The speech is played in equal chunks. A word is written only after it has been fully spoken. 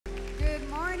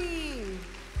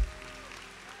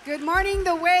Good morning,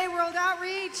 The Way World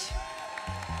Outreach.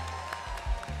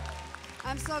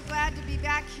 I'm so glad to be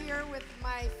back here with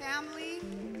my family,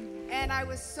 and I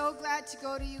was so glad to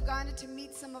go to Uganda to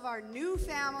meet some of our new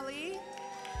family.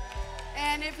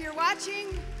 And if you're watching,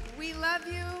 we love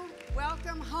you.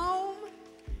 Welcome home.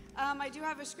 I do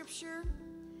have a scripture,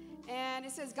 and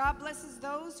it says, God blesses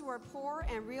those who are poor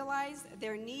and realize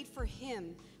their need for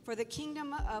Him, for the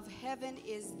kingdom of heaven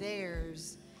is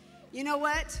theirs. You know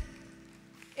what?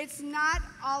 It's not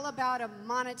all about a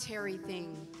monetary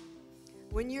thing.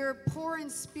 When you're poor in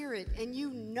spirit and you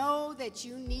know that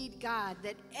you need God,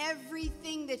 that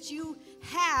everything that you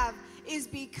have is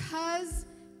because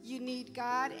you need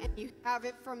God and you have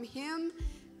it from Him,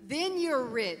 then you're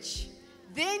rich.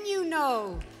 Then you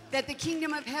know that the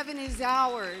kingdom of heaven is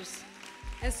ours.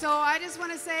 And so I just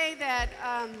want to say that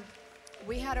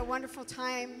we had a wonderful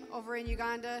time over in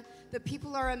Uganda. The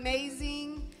people are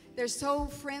amazing. They're so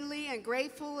friendly and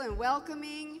grateful and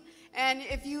welcoming. And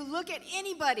if you look at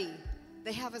anybody,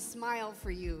 they have a smile for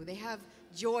you. They have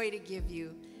joy to give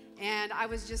you. And I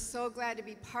was just so glad to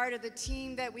be part of the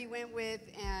team that we went with.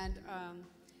 And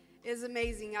it's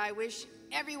amazing. I wish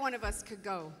every one of us could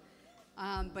go.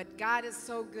 But God is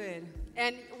so good.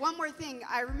 And one more thing.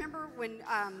 I remember when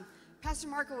Pastor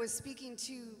Marco was speaking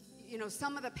to,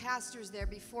 some of the pastors there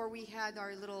before we had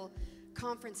our little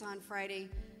conference on Friday.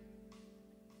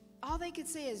 All they could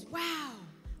say is, wow,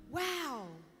 wow,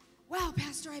 wow,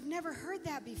 Pastor, I've never heard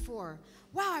that before.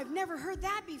 Wow, I've never heard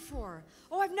that before.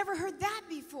 Oh, I've never heard that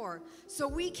before. So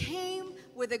we came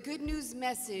with a good news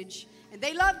message, and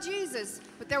they loved Jesus,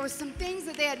 but there were some things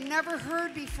that they had never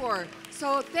heard before.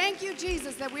 So thank you,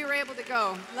 Jesus, that we were able to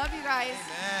go. Love you guys.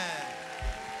 Amen.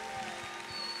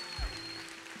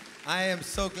 I am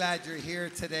so glad you're here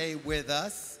today with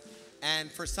us.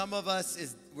 And for some of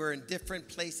us, we're in different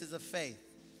places of faith.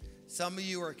 Some of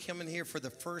you are coming here for the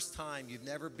first time. You've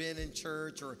never been in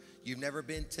church or you've never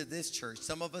been to this church.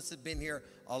 Some of us have been here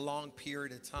a long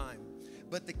period of time.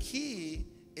 But the key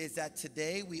is that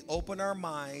today we open our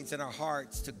minds and our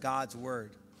hearts to God's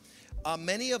word.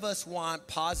 Many of us want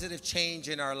positive change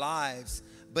in our lives,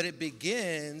 but it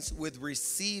begins with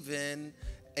receiving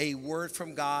a word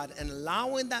from God and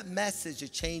allowing that message to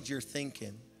change your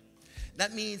thinking.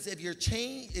 That means if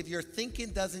your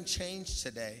thinking doesn't change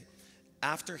today,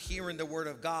 after hearing the word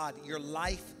of God, your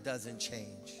life doesn't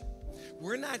change.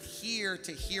 We're not here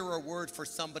to hear a word for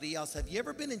somebody else. Have you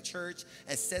ever been in church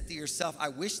and said to yourself, I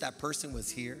wish that person was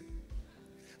here?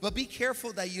 But be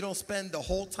careful that you don't spend the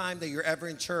whole time that you're ever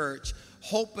in church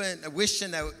wishing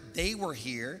that they were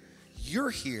here. You're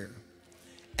here.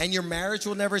 And your marriage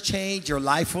will never change. Your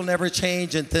life will never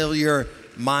change until your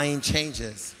mind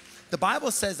changes. The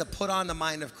Bible says to put on the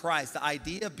mind of Christ. The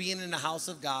idea of being in the house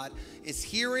of God is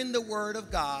hearing the word of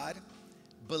God,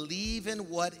 believing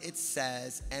what it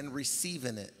says, and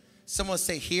receiving it. Someone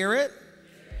say, hear it,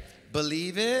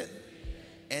 believe it,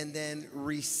 and then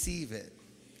receive it.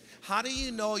 How do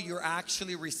you know you're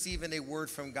actually receiving a word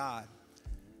from God?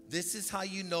 This is how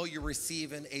you know you're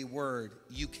receiving a word.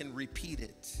 You can repeat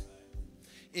it.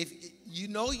 If you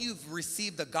know you've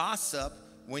received the gossip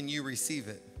when you receive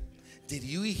it. Did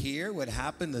you hear what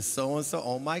happened to so-and-so?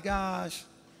 Oh my gosh.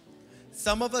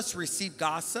 Some of us receive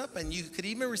gossip, and you could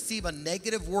even receive a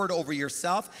negative word over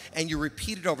yourself, and you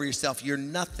repeat it over yourself. You're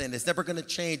nothing. It's never going to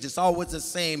change. It's always the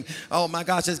same. Oh my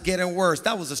gosh, it's getting worse.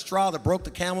 That was a straw that broke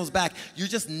the camel's back. You're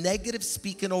just negative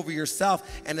speaking over yourself,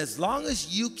 and as long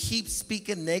as you keep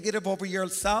speaking negative over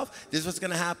yourself, this is what's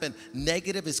going to happen.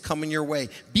 Negative is coming your way.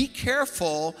 Be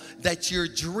careful that your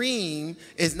dream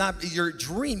is not your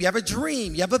dream. You have a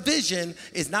dream, you have a vision,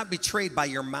 is not betrayed by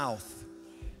your mouth.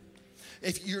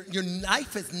 If your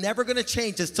life is never going to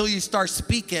change until you start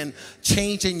speaking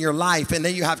change in your life, and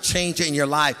then you have change in your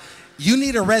life. You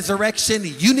need a resurrection.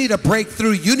 You need a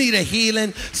breakthrough. You need a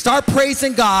healing. Start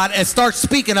praising God and start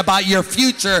speaking about your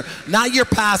future, not your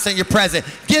past and your present.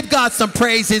 Give God some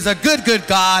praise. He's a good, good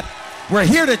God. We're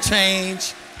here to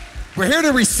change. We're here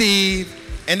to receive,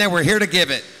 and then we're here to give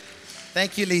it.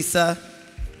 Thank you, Lisa.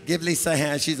 Give Lisa a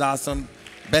hand. She's awesome.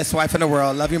 Best wife in the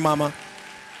world. Love you, mama.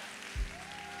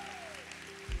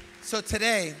 So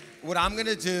today, what I'm going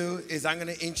to do is I'm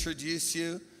going to introduce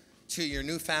you to your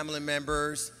new family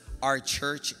members, our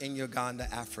church in Uganda,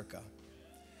 Africa.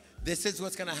 This is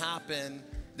what's going to happen.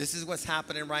 This is what's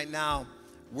happening right now.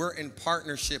 We're in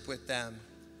partnership with them.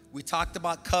 We talked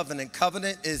about covenant.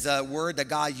 Covenant is a word that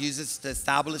God uses to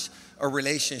establish a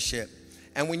relationship.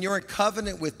 And when you're in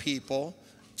covenant with people,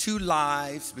 two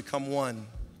lives become one.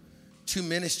 Two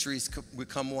ministries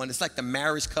become one. It's like the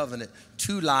marriage covenant.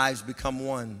 Two lives become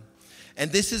one. And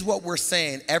this is what we're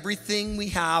saying. Everything we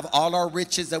have, all our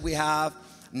riches that we have,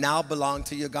 now belong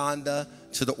to Uganda,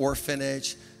 to the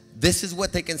orphanage. This is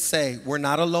what they can say. We're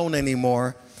not alone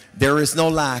anymore. There is no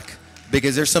lack,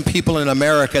 because there's some people in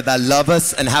America that love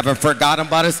us and haven't forgotten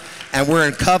about us, and we're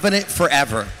in covenant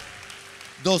forever.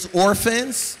 Those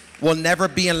orphans will never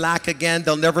be in lack again.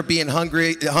 They'll never be in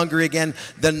hungry again.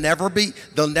 They'll never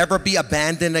be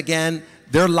abandoned again.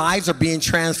 Their lives are being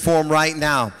transformed right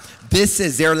now. This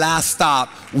is their last stop.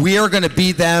 We are going to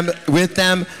be with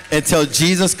them until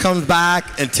Jesus comes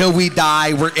back, until we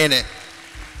die. We're in it.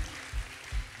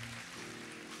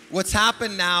 What's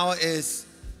happened now is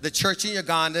the church in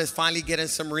Uganda is finally getting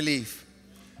some relief.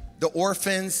 The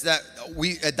orphans that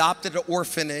we adopted, an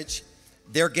orphanage,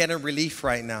 they're getting relief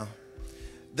right now.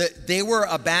 They were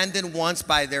abandoned once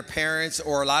by their parents,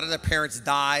 or a lot of their parents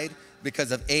died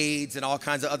because of AIDS and all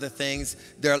kinds of other things.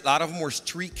 A lot of them were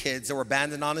street kids that were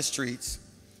abandoned on the streets.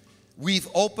 We've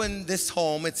opened this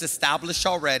home. It's established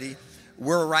already.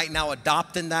 We're right now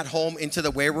adopting that home into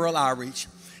the Wayward Outreach.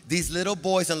 These little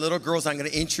boys and little girls, I'm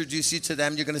going to introduce you to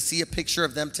them. You're going to see a picture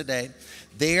of them today.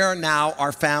 They are now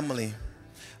our family.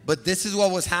 But this is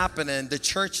what was happening. The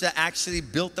church that actually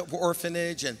built the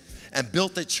orphanage and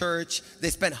built the church, they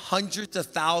spent hundreds of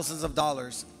thousands of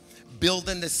dollars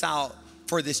building this out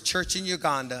for this church in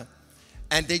Uganda.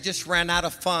 And they just ran out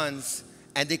of funds,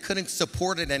 and they couldn't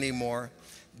support it anymore.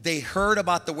 They heard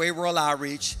about the Wayward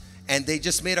Outreach, and they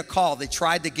just made a call. They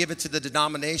tried to give it to the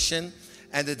denomination,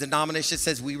 and the denomination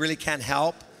says, we really can't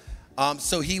help.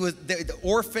 So the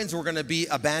orphans were going to be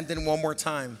abandoned one more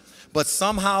time. But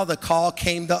somehow the call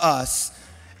came to us,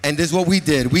 and this is what we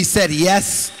did. We said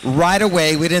yes right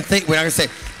away. We're not going to say,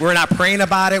 we're not praying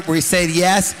about it. We said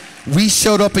yes. We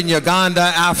showed up in Uganda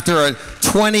after a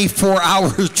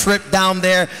 24-hour trip down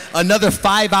there, another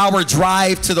 5-hour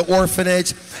drive to the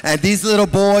orphanage. And these little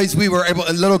boys,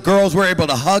 little girls, we were able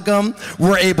to hug them. We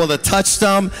were able to touch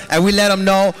them. And we let them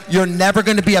know, you're never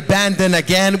going to be abandoned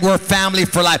again. We're family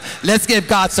for life. Let's give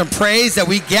God some praise that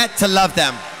we get to love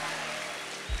them.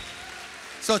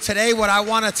 So today, what I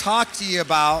want to talk to you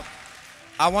about,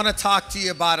 a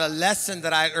lesson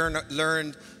that I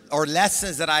learned, or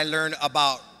lessons that I learned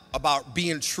about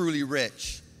being truly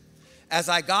rich. As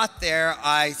I got there,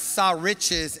 I saw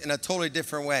riches in a totally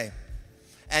different way.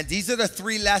 And these are the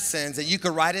 3 lessons, and you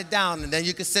could write it down, and then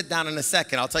you can sit down in a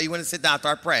second. I'll tell you when to sit down after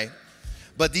I pray.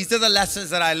 But these are the lessons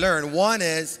that I learned. One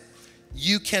is,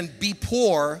 you can be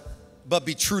poor, but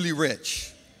be truly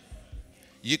rich.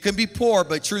 You can be poor,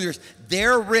 but truly rich.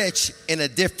 They're rich in a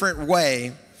different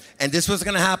way, and this was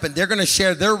going to happen. They're going to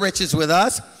share their riches with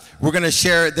us. We're going to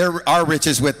share our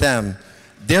riches with them.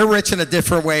 They're rich in a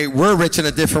different way. We're rich in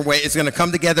a different way. It's going to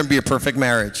come together and be a perfect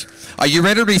marriage. Are you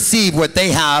ready to receive what they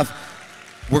have?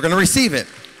 We're going to receive it.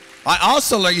 I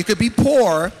also learned you could be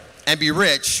poor and be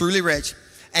rich, truly rich,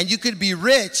 and you could be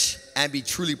rich and be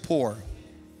truly poor.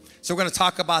 So we're going to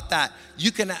talk about that.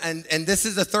 You can, and this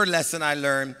is the 3rd lesson I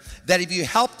learned, that if you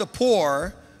help the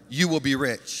poor, you will be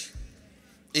rich.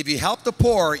 If you help the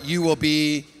poor, you will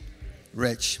be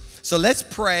rich. So let's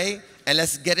pray and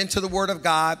let's get into the Word of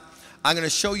God. I'm going to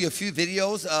show you a few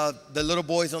videos of the little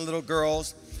boys and little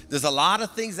girls. There's a lot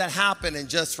of things that happen in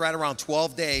just right around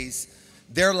 12 days.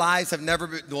 Their lives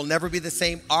will never be the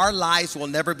same. Our lives will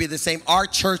never be the same. Our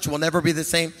church will never be the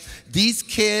same. These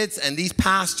kids and these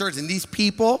pastors and these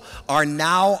people are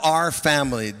now our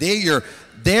family.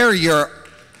 They're your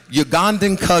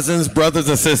Ugandan cousins, brothers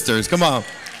and sisters. Come on.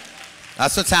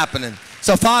 That's what's happening.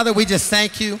 So, Father, we just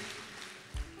thank you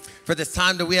for this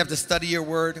time that we have to study your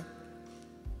word.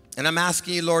 And I'm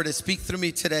asking you, Lord, to speak through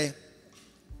me today.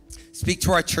 Speak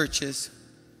to our churches.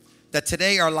 That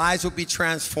today our lives will be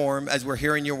transformed as we're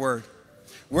hearing your word.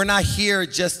 We're not here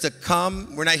just to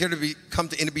come. We're not here to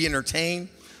be entertained.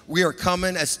 We are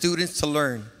coming as students to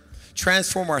learn.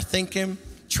 Transform our thinking.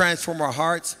 Transform our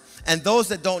hearts. And those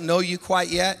that don't know you quite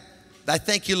yet, I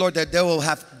thank you, Lord, that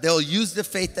they'll use the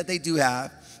faith that they do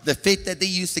have, the faith that they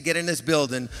use to get in this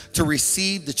building, to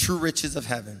receive the true riches of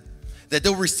heaven. That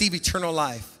they'll receive eternal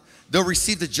life. They'll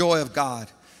receive the joy of God.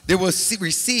 They will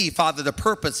receive, Father, the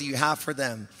purpose that you have for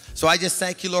them. So I just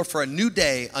thank you, Lord, for a new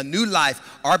day, a new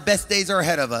life. Our best days are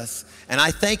ahead of us. And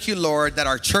I thank you, Lord, that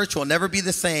our church will never be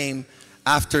the same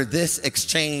after this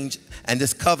exchange and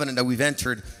this covenant that we've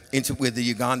entered into with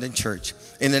the Ugandan church.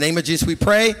 In the name of Jesus we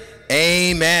pray,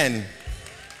 amen.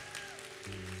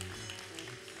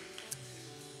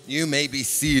 You may be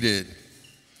seated.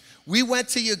 We went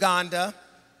to Uganda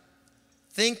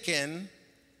thinking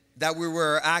that we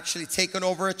were actually taking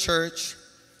over a church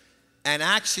and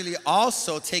actually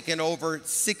also taking over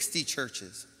 60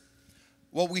 churches.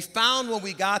 What we found when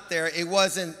we got there, it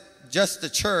wasn't just the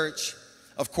church.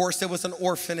 Of course, there was an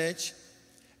orphanage.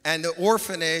 And the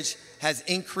orphanage has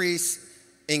increased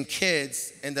in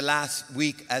kids in the last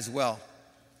week as well.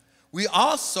 We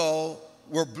also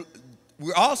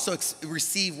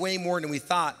received way more than we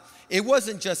thought. It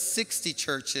wasn't just 60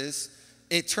 churches.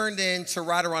 It turned into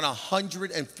right around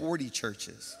 140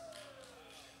 churches.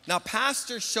 Now,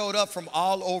 pastors showed up from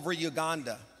all over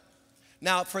Uganda.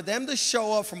 Now, for them to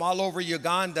show up from all over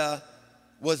Uganda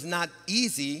was not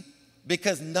easy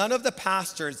because none of the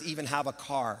pastors even have a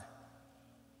car.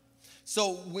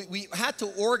 So we had to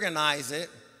organize it.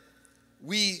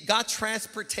 We got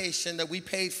transportation that we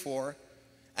paid for,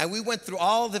 and we went through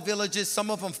all the villages,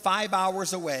 some of them 5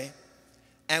 hours away,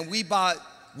 and we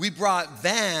brought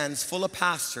vans full of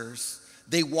pastors.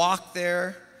 They walked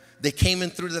there. They came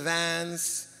in through the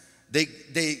vans.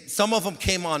 Some of them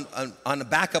came on the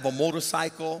back of a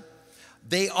motorcycle.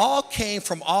 They all came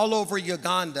from all over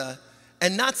Uganda,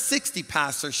 and not 60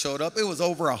 pastors showed up. It was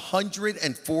over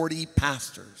 140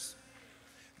 pastors.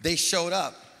 They showed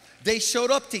up. They showed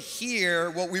up to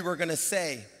hear what we were going to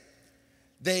say.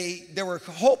 They were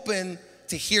hoping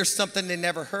to hear something they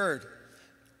never heard.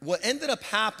 What ended up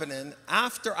happening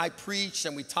after I preached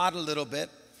and we taught a little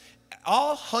bit,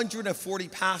 all 140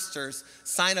 pastors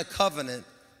signed a covenant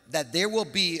that there will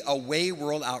be a Way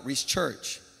World Outreach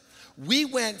Church. We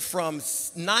went from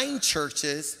 9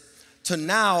 churches to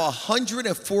now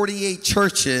 148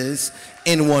 churches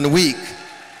in 1 week.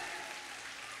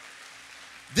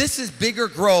 This is bigger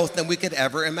growth than we could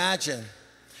ever imagine.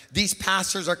 These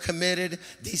pastors are committed.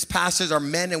 These pastors are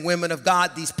men and women of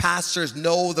God. These pastors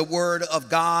know the word of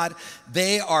God.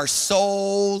 They are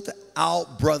sold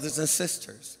out brothers and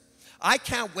sisters. I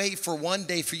can't wait for one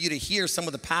day for you to hear some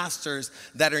of the pastors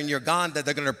that are in Uganda.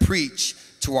 They're going to preach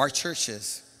to our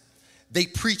churches. They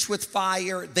preach with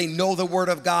fire. They know the word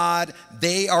of God.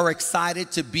 They are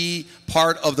excited to be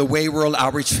part of the Way World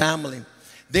Outreach family.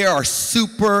 They are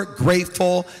super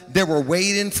grateful. They were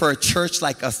waiting for a church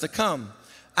like us to come.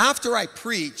 After I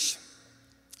preached,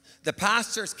 the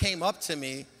pastors came up to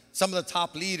me, some of the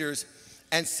top leaders,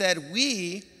 and said,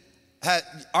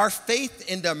 our faith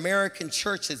in the American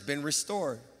church has been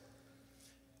restored.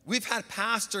 We've had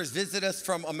pastors visit us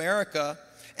from America,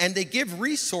 and they give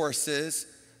resources,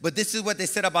 but this is what they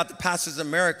said about the pastors of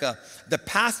America. The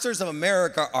pastors of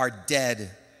America are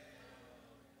dead.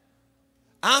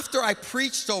 After I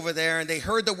preached over there and they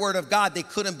heard the word of God, they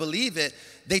couldn't believe it.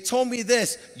 They told me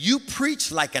this: you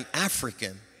preach like an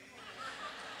African.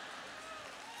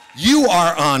 You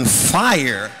are on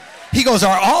fire. He goes,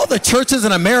 are all the churches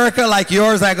in America like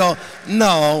yours? I go,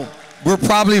 no, we're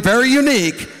probably very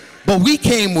unique, but we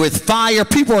came with fire.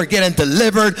 People are getting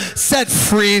delivered, set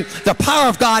free. The power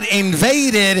of God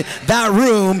invaded that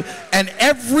room, and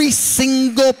every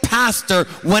single pastor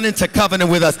went into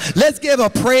covenant with us. Let's give a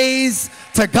praise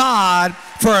to God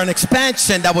for an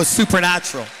expansion that was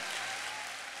supernatural.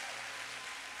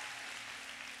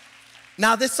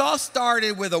 Now, this all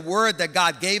started with a word that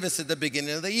God gave us at the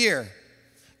beginning of the year.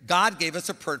 God gave us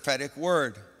a prophetic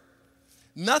word.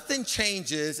 Nothing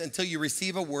changes until you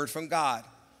receive a word from God.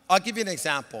 I'll give you an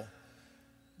example.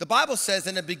 The Bible says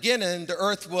in the beginning, the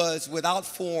earth was without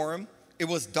form. It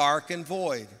was dark and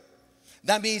void.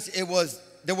 That means there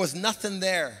was nothing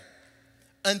there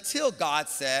until God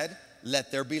said,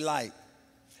 let there be light.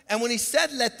 And when he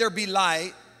said, let there be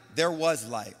light, there was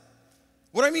light.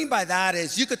 What I mean by that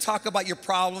is you could talk about your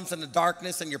problems and the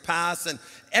darkness and your past and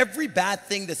every bad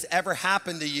thing that's ever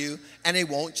happened to you, and it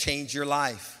won't change your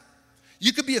life.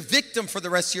 You could be a victim for the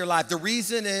rest of your life. The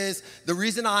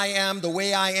reason I am the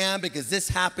way I am because this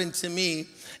happened to me,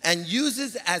 and use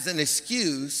it as an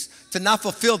excuse to not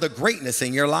fulfill the greatness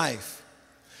in your life.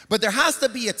 But there has to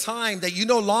be a time that you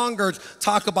no longer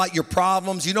talk about your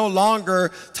problems. You no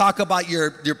longer talk about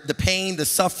the pain, the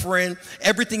suffering,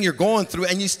 everything you're going through,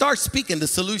 and you start speaking the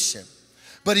solution.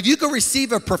 But if you can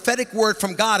receive a prophetic word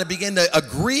from God and begin to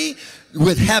agree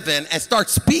with heaven and start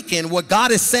speaking what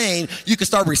God is saying, you can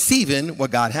start receiving what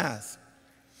God has.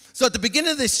 So at the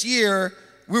beginning of this year,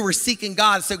 we were seeking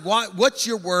God and said, what's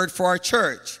your word for our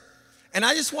church? And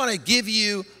I just want to give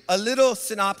you a little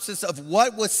synopsis of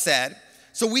what was said,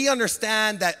 so we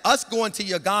understand that us going to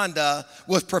Uganda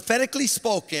was prophetically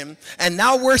spoken, and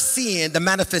now we're seeing the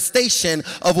manifestation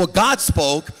of what God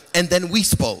spoke and then we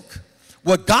spoke.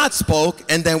 What God spoke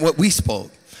and then what we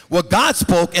spoke. What God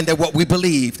spoke and then what we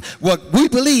believed. What we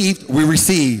believed, we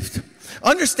received.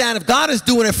 Understand, if God is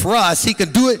doing it for us, he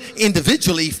can do it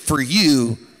individually for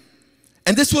you.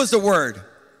 And this was the word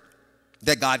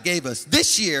that God gave us.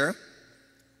 This year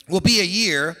will be a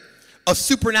year of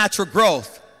supernatural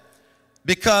growth,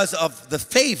 because of the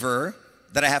favor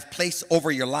that I have placed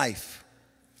over your life.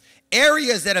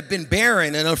 Areas that have been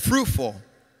barren and unfruitful,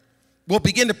 will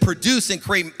begin to produce and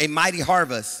create a mighty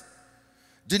harvest.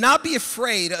 Do not be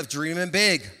afraid of dreaming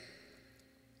big.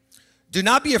 Do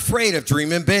not be afraid of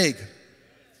dreaming big.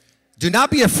 Do not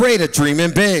be afraid of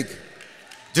dreaming big.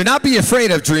 Do not be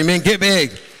afraid of dreaming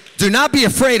big. Do not be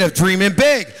afraid of dreaming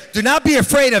big. Do not be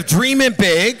afraid of dreaming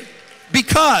big,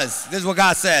 because this is what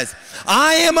God says.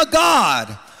 I am a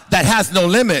God that has no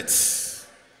limits.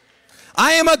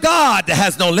 I am a God that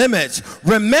has no limits.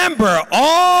 Remember,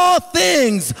 all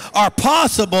things are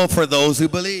possible for those who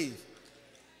believe.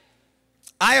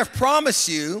 I have promised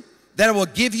you that I will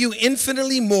give you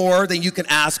infinitely more than you can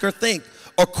ask or think,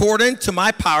 according to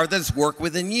my power that is worked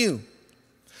within you.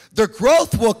 The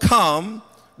growth will come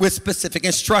with specific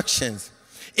instructions.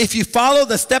 If you follow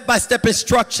the step-by-step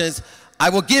instructions I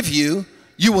will give you,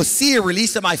 you will see a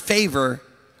release of my favor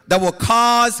that will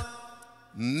cause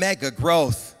mega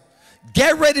growth.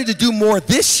 Get ready to do more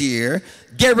this year.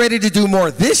 Get ready to do more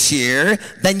this year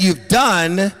than you've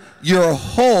done your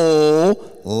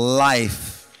whole life.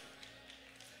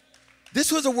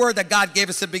 This was a word that God gave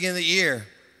us at the beginning of the year.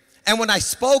 And when I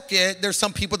spoke it, there's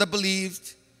some people that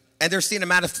believed, and they're seeing a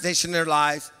manifestation in their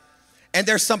lives. And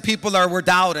there's some people that were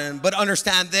doubting. But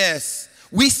understand this.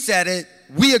 We said it.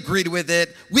 We agreed with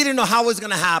it. We didn't know how it was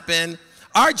going to happen.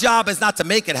 Our job is not to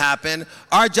make it happen.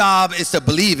 Our job is to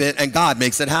believe it, and God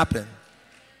makes it happen.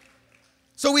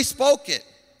 So we spoke it.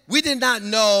 We did not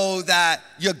know that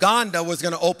Uganda was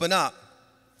going to open up.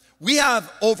 We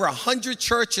have over 100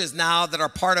 churches now that are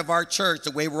part of our church,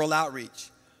 the Way World Outreach.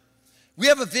 We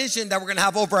have a vision that we're going to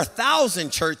have over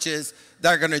 1,000 churches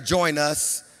that are going to join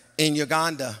us in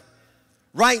Uganda.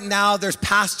 Right now, there's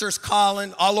pastors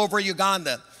calling all over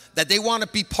Uganda that they want to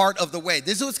be part of the way.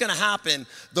 This is what's going to happen.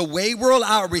 The Way World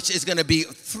Outreach is going to be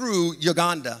through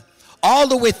Uganda. All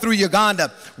the way through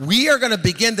Uganda. We are going to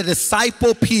begin to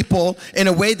disciple people in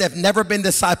a way they've never been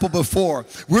discipled before.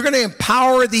 We're going to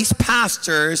empower these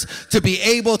pastors to be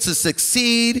able to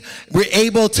succeed. We're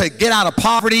able to get out of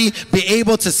poverty, be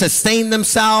able to sustain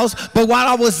themselves. But while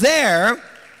I was there,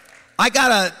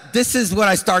 this is what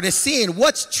I started seeing.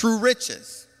 What's true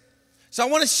riches? So I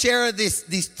want to share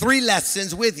these 3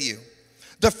 lessons with you.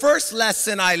 The first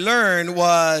lesson I learned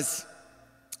was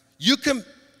you can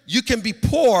be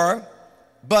poor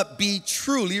but be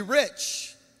truly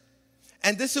rich.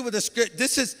 And this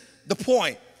is the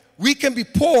point. We can be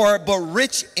poor but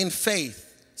rich in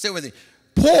faith. Say it with me.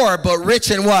 Poor but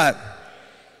rich in what?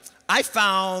 I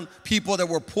found people that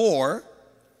were poor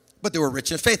but they were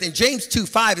rich in faith. In James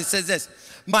 2:5 it says this.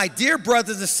 My dear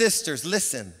brothers and sisters,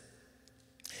 listen.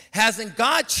 Hasn't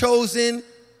God chosen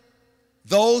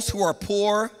those who are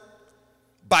poor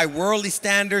by worldly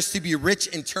standards to be rich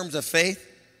in terms of faith?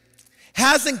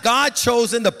 Hasn't God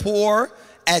chosen the poor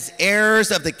as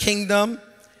heirs of the kingdom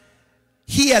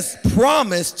He has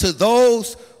promised to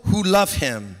those who love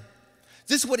Him?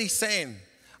 This is what He's saying.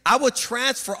 I will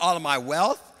transfer all of my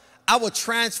wealth. I will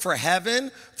transfer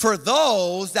heaven for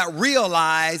those that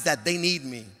realize that they need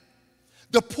me.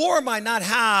 The poor might not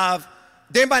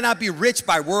be rich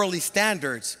by worldly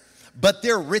standards, but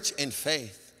they're rich in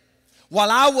faith.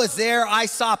 While I was there, I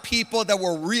saw people that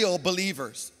were real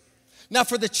believers. Now,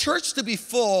 for the church to be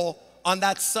full on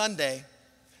that Sunday,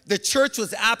 the church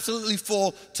was absolutely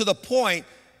full to the point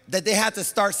that they had to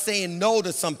start saying no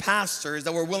to some pastors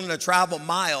that were willing to travel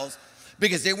miles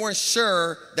because they weren't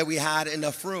sure that we had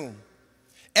enough room.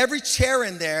 Every chair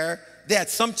in there, they had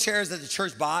some chairs that the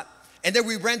church bought, and then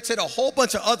we rented a whole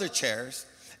bunch of other chairs,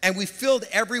 and we filled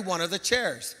every one of the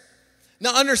chairs.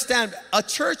 Now understand, a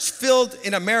church filled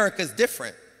in America is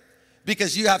different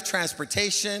because you have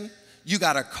transportation, you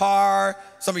got a car,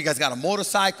 some of you guys got a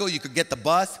motorcycle, you could get the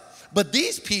bus. But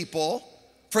these people,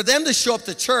 for them to show up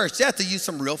to church, they have to use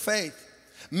some real faith.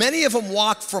 Many of them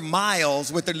walk for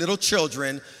miles with their little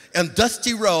children on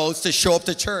dusty roads to show up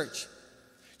to church.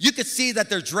 You could see that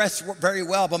they're dressed very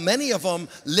well, but many of them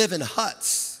live in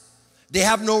huts. They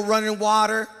have no running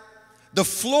water. The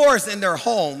floors in their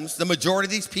homes, the majority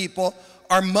of these people,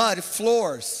 are mud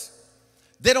floors.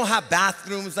 They don't have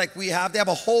bathrooms like we have. They have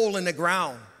a hole in the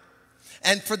ground.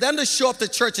 And for them to show up to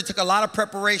church, it took a lot of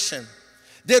preparation.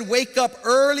 They'd wake up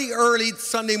early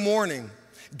Sunday morning,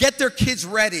 get their kids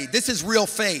ready. This is real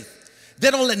faith.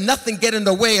 They don't let nothing get in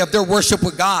the way of their worship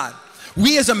with God.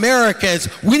 We as Americans,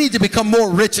 we need to become more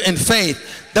rich in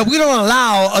faith. That we don't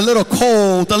allow a little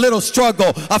cold, a little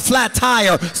struggle, a flat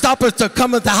tire stop us to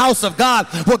come into the house of God.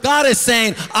 Well, God is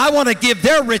saying, I want to give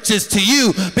their riches to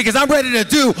you because I'm ready to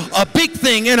do a big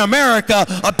thing in America,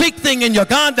 a big thing in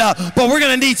Uganda, but we're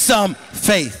going to need some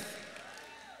faith.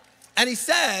 And He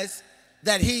says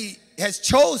that He has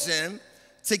chosen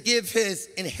to give His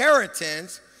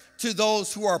inheritance to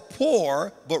those who are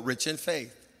poor but rich in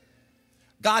faith.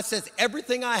 God says,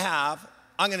 everything I have,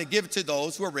 I'm going to give to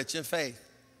those who are rich in faith.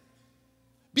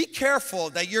 Be careful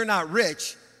that you're not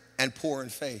rich and poor in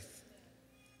faith.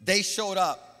 They showed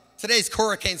up. Today's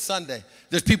Hurricane Sunday.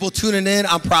 There's people tuning in.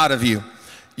 I'm proud of you.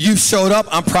 You showed up.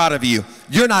 I'm proud of you.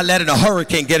 You're not letting a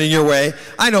hurricane get in your way.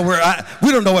 I know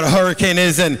we don't know what a hurricane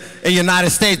is in the United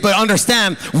States, but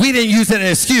understand, we didn't use it as an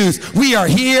excuse. We are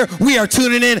here. We are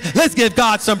tuning in. Let's give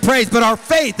God some praise, but our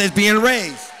faith is being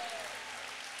raised.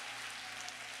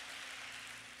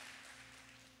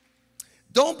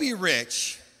 Don't be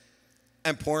rich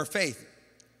and poor in faith,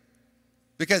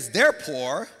 because they're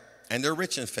poor and they're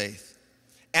rich in faith,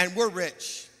 and we're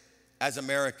rich as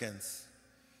Americans.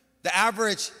 The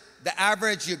average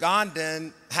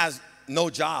Ugandan has no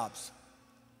jobs.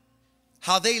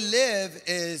 How they live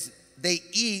is they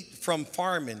eat from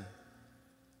farming.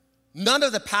 None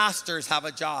of the pastors have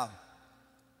a job.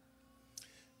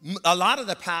 A lot of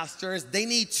the pastors, they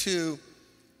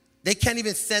can't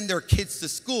even send their kids to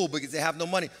school because they have no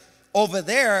money. Over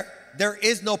there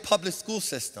is no public school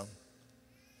system.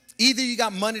 Either you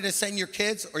got money to send your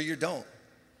kids or you don't.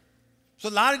 So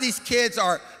a lot of these kids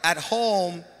are at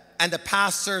home and the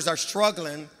pastors are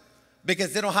struggling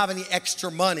because they don't have any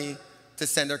extra money to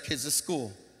send their kids to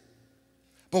school.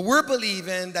 But we're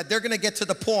believing that they're going to get to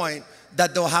the point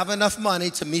that they'll have enough money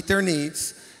to meet their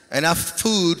needs, enough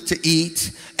food to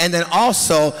eat, and then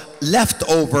also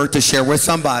leftover to share with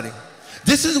somebody.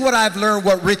 This is what I've learned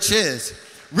what rich is.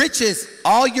 Rich is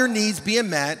all your needs being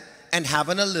met and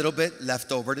having a little bit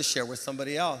left over to share with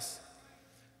somebody else.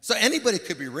 So anybody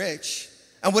could be rich.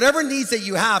 And whatever needs that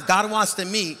you have, God wants to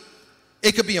meet.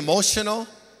 It could be emotional.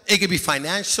 It could be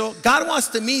financial. God wants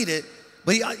to meet it,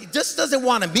 but he just doesn't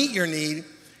want to meet your need.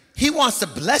 He wants to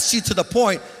bless you to the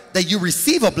point that you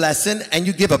receive a blessing and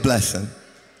you give a blessing.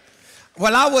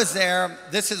 While I was there,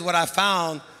 this is what I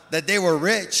found, that they were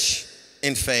rich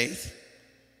in faith.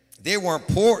 They weren't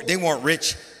poor. They weren't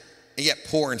rich and yet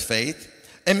poor in faith.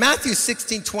 In Matthew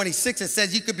 16:26, it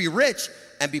says you could be rich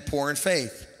and be poor in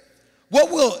faith. What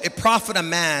will it profit a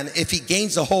man if he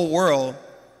gains the whole world,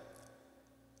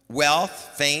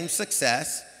 wealth, fame,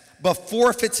 success, but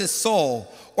forfeits his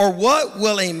soul? Or what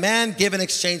will a man give in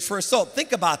exchange for his soul?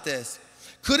 Think about this.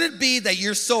 Could it be that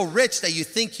you're so rich that you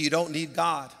think you don't need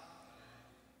God?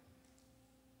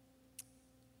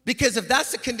 Because if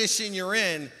that's the condition you're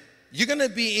in, you're going to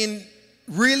be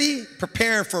really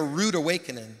preparing for a rude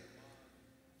awakening.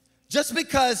 Just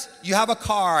because you have a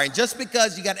car and just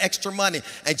because you got extra money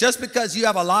and just because you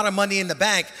have a lot of money in the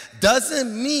bank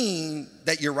doesn't mean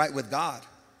that you're right with God.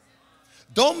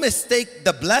 Don't mistake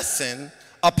the blessing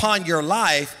upon your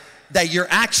life that you're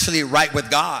actually right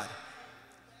with God.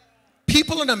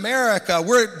 People in America,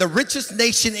 we're the richest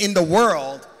nation in the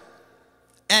world,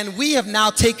 and we have now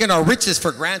taken our riches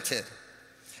for granted.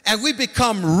 And we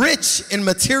become rich in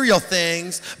material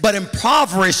things, but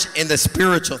impoverished in the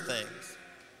spiritual things.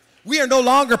 We are no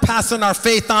longer passing our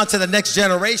faith on to the next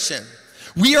generation.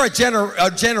 We are a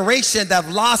generation that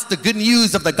have lost the good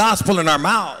news of the gospel in our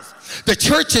mouths. The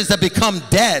churches have become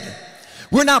dead.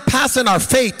 We're not passing our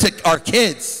faith to our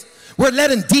kids. We're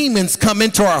letting demons come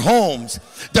into our homes.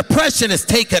 Depression has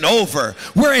taken over.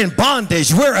 We're in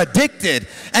bondage. We're addicted.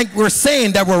 And we're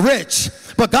saying that we're rich.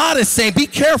 But God is saying, be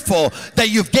careful that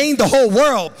you've gained the whole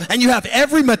world and you have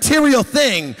every material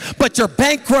thing, but you're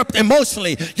bankrupt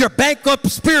emotionally, you're bankrupt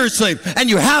spiritually, and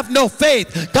you have no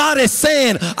faith. God is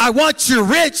saying, I want you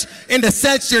rich in the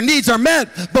sense your needs are met,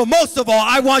 but most of all,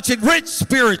 I want you rich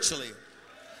spiritually.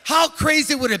 How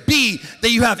crazy would it be that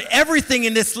you have everything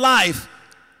in this life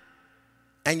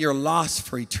and you're lost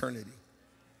for eternity?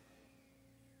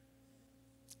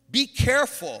 Be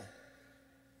careful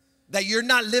that you're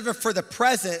not living for the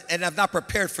present and have not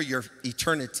prepared for your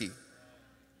eternity.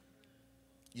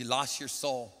 You lost your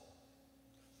soul.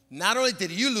 Not only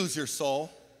did you lose your soul,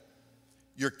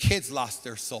 your kids lost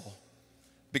their soul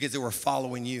because they were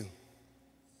following you.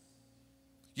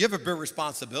 You have a big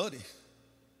responsibility.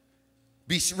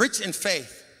 Be rich in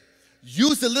faith.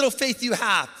 Use the little faith you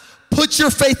have. Put your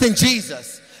faith in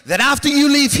Jesus. That after you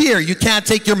leave here, you can't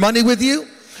take your money with you.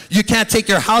 You can't take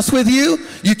your house with you.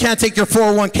 You can't take your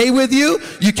 401k with you.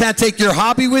 You can't take your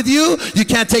hobby with you. You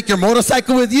can't take your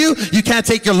motorcycle with you. You can't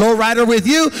take your lowrider with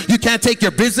you. You can't take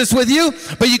your business with you.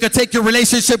 But you can take your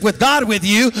relationship with God with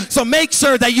you. So make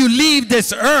sure that you leave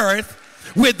this earth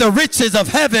with the riches of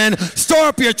heaven. Store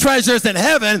up your treasures in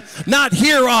heaven, not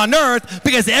here on earth,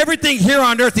 because everything here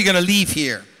on earth you're going to leave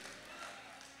here.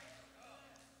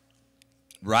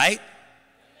 Right?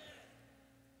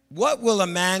 What will a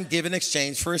man give in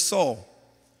exchange for his soul?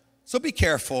 So be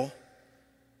careful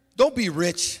Don't be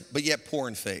rich, but yet poor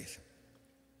in faith.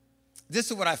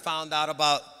 This is what I found out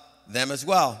about them as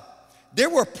well. They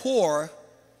were poor,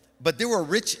 but they were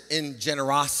rich in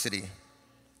generosity.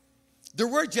 The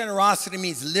word generosity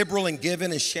means liberal and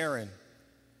giving and sharing.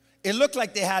 It looked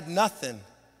like they had nothing,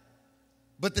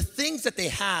 but the things that they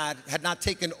had not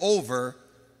taken over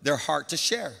their heart to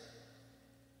share.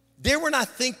 They were not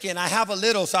thinking, I have a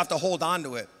little, so I have to hold on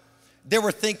to it. They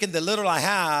were thinking, the little I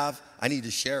have, I need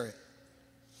to share it.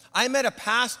 I met a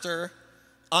pastor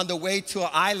on the way to an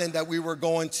island that we were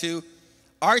going to.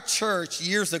 Our church,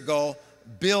 years ago,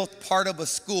 built part of a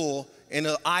school in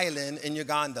an island in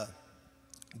Uganda,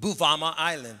 Buvama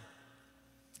Island.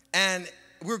 And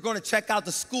we were going to check out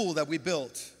the school that we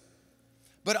built.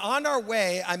 But on our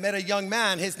way, I met a young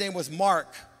man. His name was Mark.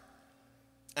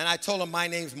 And I told him, my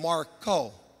name's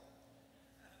Marco.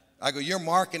 I go, you're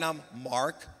Mark, and I'm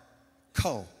Mark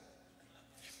Co.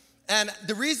 And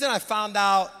the reason I found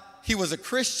out he was a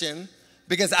Christian,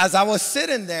 because as I was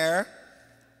sitting there,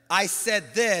 I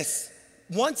said this,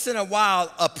 once in a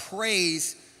while, a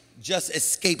praise just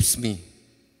escapes me.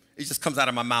 It just comes out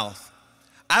of my mouth.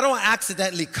 I don't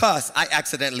accidentally cuss, I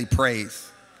accidentally praise.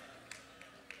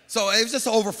 So it was just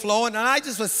overflowing, and I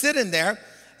just was sitting there,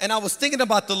 and I was thinking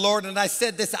about the Lord, and I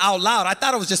said this out loud. I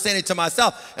thought I was just saying it to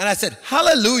myself, and I said,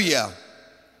 hallelujah.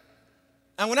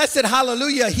 And when I said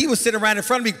hallelujah, he was sitting right in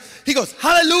front of me. He goes,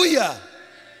 hallelujah.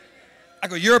 I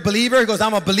go, you're a believer? He goes,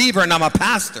 I'm a believer, and I'm a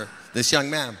pastor, this young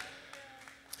man.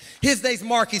 His name's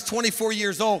Mark. He's 24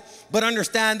 years old. But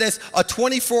understand this, a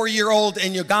 24-year-old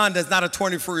in Uganda is not a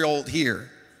 24-year-old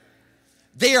here.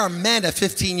 They are men at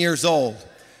 15 years old.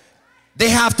 They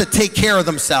have to take care of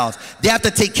themselves. They have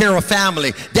to take care of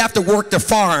family. They have to work the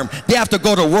farm. They have to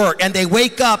go to work. And they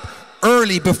wake up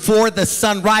early before the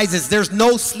sun rises. There's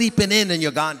no sleeping in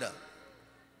Uganda.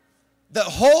 The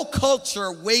whole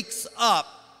culture wakes up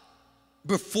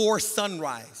before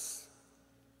sunrise.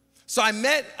 So I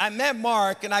met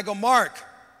Mark, and I go, Mark,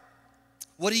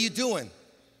 what are you doing?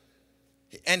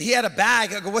 And he had a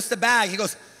bag. I go, what's the bag? He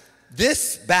goes,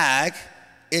 this bag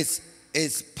is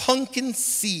pumpkin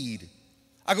seed.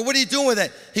 I go, what are you doing with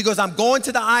it? He goes, I'm going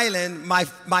to the island.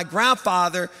 My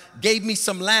grandfather gave me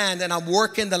some land, and I'm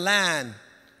working the land.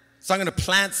 So I'm gonna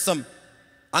plant some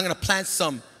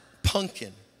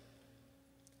pumpkin.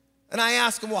 And I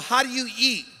asked him, well, how do you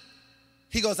eat?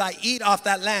 He goes, I eat off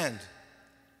that land.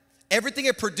 Everything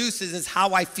it produces is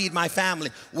how I feed my family.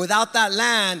 Without that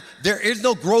land, there is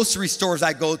no grocery stores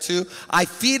I go to. I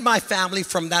feed my family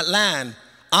from that land.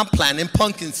 I'm planting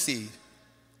pumpkin seed.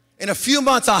 In a few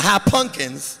months, I'll have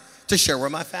pumpkins to share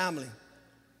with my family.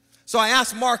 So I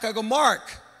asked Mark, I go, Mark,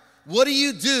 what do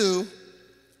you do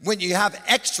when you have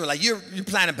extra? Like you're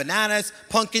planting bananas,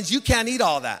 pumpkins, you can't eat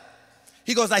all that.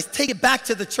 He goes, I take it back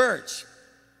to the church,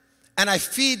 and I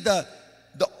feed the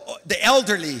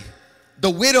elderly, the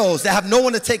widows that have no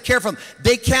one to take care of them.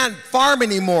 They can't farm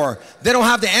anymore. They don't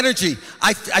have the energy.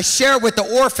 I share it with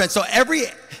the orphans. So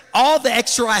all the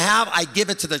extra I have, I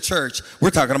give it to the church. We're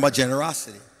talking about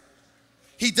generosity.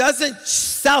 He doesn't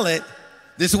sell it.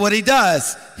 This is what he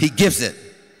does. He gives it.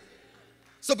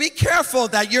 So be careful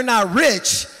that you're not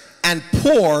rich and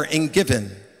poor in giving.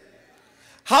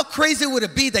 How crazy would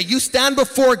it be that you stand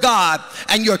before God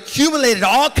and you accumulated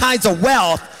all kinds of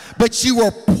wealth, but you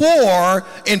were poor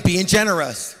in being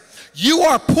generous? You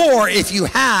are poor if you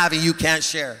have and you can't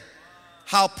share.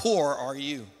 How poor are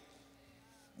you?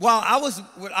 Well, I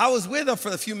was with him for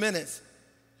a few minutes.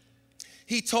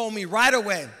 He told me right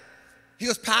away, he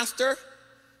goes, Pastor,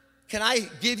 can I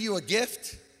give you a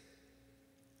gift?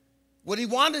 What he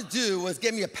wanted to do was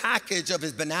give me a package of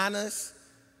his bananas,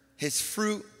 his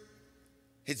fruit,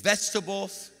 his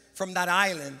vegetables from that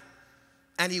island,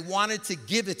 and he wanted to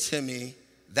give it to me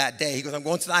that day. He goes, I'm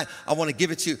going to the island. I want to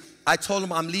give it to you. I told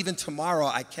him, I'm leaving tomorrow.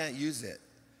 I can't use it,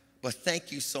 but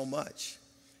thank you so much.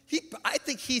 I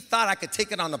think he thought I could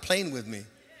take it on the plane with me.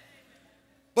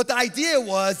 But the idea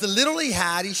was the little he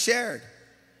had, he shared.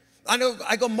 I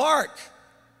go, Mark,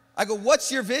 I go,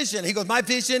 what's your vision? He goes, my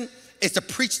vision is to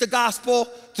preach the gospel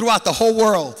throughout the whole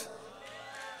world.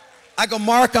 I go,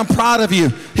 Mark, I'm proud of you.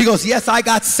 He goes, yes, I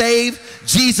got saved.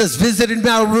 Jesus visited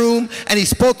my room, and he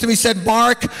spoke to me, said,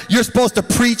 Mark, you're supposed to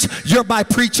preach. You're my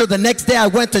preacher. The next day I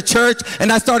went to church,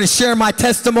 and I started sharing my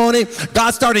testimony.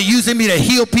 God started using me to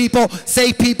heal people,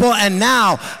 save people, and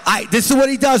now, this is what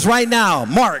he does right now,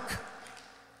 Mark.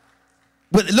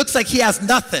 But it looks like he has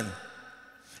nothing.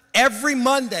 Every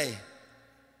Monday,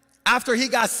 after he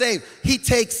got saved, he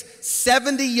takes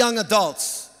 70 young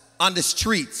adults on the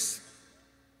streets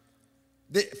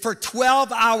for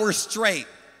 12 hours straight.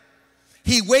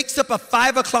 He wakes up at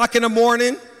 5 o'clock in the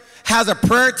morning, has a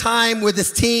prayer time with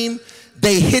his team.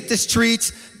 They hit the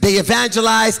streets, they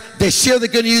evangelize, they share the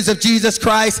good news of Jesus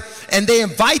Christ, and they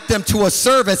invite them to a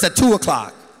service at 2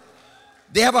 o'clock.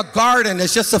 They have a garden,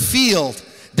 it's just a field.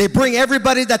 They bring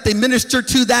everybody that they minister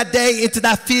to that day into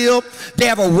that field. They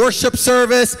have a worship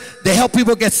service. They help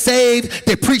people get saved.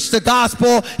 They preach the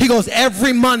gospel. He goes,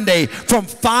 every Monday from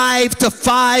 5 to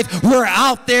 5, we're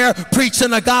out there preaching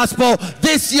the gospel.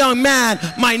 This young man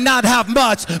might not have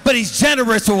much, but he's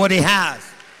generous with what he has.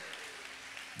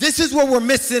 This is what we're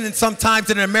missing sometimes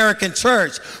in an American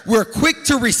church. We're quick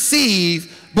to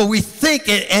receive, but we think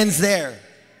it ends there.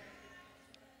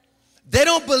 They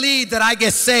don't believe that I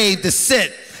get saved to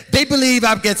sit. They believe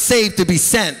I get saved to be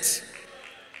sent.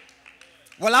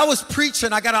 While I was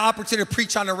preaching, I got an opportunity to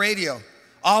preach on the radio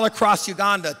all across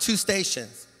Uganda, 2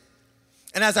 stations.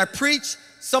 And as I preached,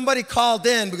 somebody called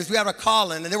in because we have a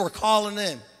call-in, and they were calling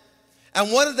in.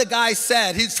 And one of the guys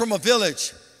said, he's from a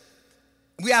village.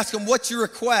 We asked him, what's your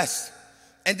request?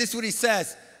 And this is what he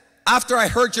says. After I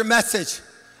heard your message,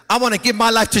 I want to give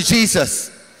my life to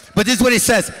Jesus. But this is what he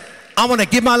says. I want to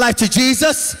give my life to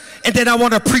Jesus, and then I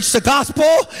want to preach the gospel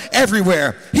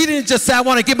everywhere. He didn't just say, I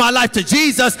want to give my life to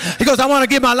Jesus. He goes, I want to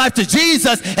give my life to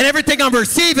Jesus, and everything I'm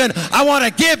receiving, I want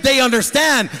to give. They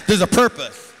understand there's a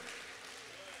purpose.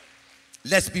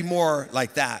 Let's be more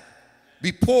like that.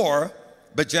 Be poor,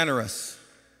 but generous.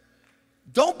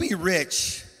 Don't be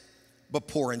rich, but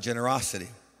poor in generosity.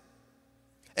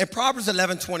 In Proverbs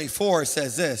 11:24, it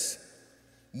says this: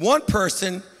 one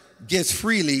person gives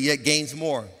freely, yet gains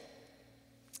more.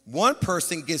 One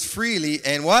person gives freely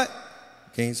and what?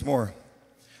 Gains more.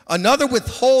 Another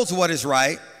withholds what is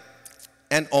right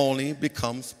and only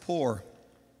becomes poor.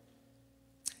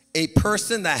 A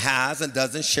person that has and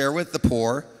doesn't share with the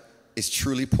poor is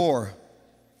truly poor.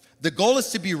 The goal is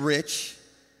to be rich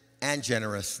and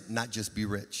generous, not just be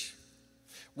rich.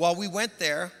 While we went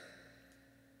there,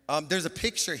 there's a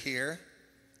picture here,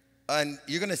 and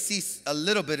you're going to see a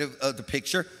little bit of the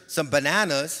picture, some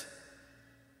bananas,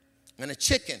 and a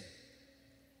chicken.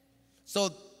 So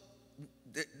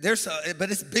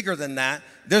but it's bigger than that.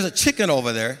 There's a chicken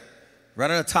over there, right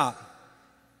on the top.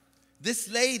 This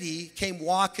lady came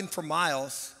walking for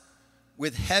miles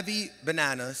with heavy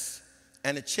bananas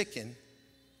and a chicken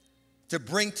to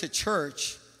bring to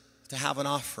church to have an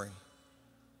offering.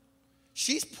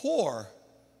 She's poor,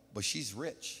 but she's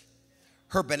rich.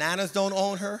 Her bananas don't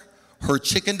own her. Her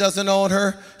chicken doesn't own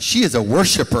her. She is a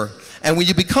worshiper. And when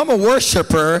you become a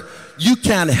worshiper, you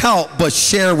can't help but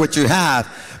share what you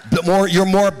have. You're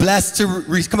more blessed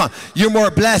you're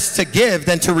more blessed to give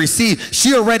than to receive.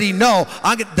 She already know,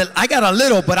 I got a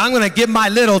little, but I'm going to give my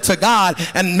little to God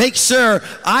and make sure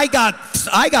I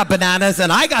got bananas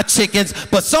and I got chickens,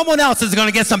 but someone else is going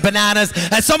to get some bananas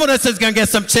and someone else is going to get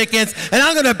some chickens, and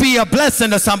I'm going to be a blessing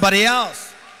to somebody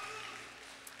else.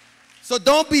 So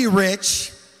don't be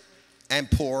rich and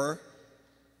poor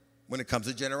when it comes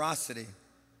to generosity.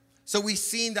 So we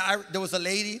seen that there was a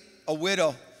lady, a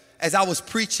widow, as I was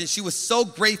preaching. She was so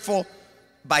grateful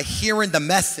by hearing the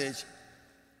message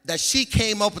that she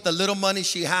came up with the little money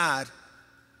she had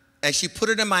and she put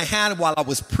it in my hand while I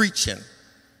was preaching.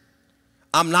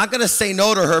 I'm not gonna say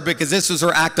no to her because this was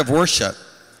her act of worship.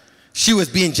 She was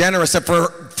being generous, and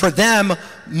for them,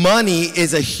 money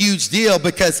is a huge deal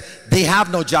because they have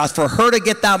no jobs. For her to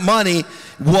get that money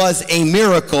was a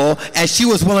miracle, and she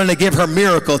was willing to give her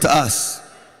miracle to us.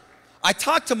 I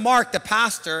talked to Mark, the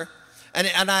pastor,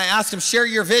 and I asked him, share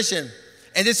your vision.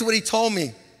 And this is what he told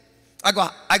me. I go,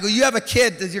 you have a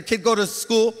kid. Does your kid go to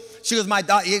school? She goes, my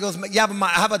daughter. He goes, yeah, I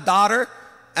have a daughter,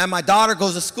 and my daughter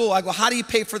goes to school. I go, how do you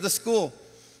pay for the school?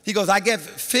 He goes, I get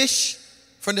fish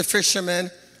from the fishermen.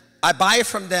 I buy it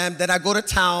from them, then I go to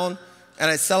town and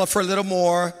I sell it for a little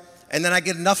more, and then I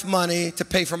get enough money to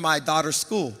pay for my daughter's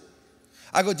school.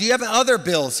 I go, do you have other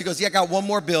bills? He goes, yeah, I got one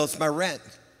more bill, it's my rent.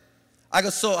 I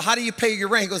go, so how do you pay your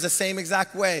rent? He goes, the same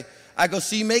exact way. I go,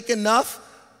 so you make enough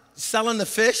selling the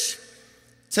fish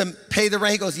to pay the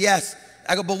rent? He goes, yes.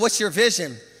 I go, but what's your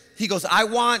vision? He goes, I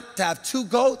want to have 2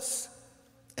 goats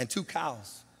and 2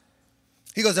 cows.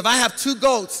 He goes, if I have 2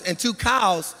 goats and 2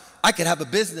 cows, I could have a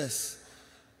business.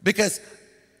 Because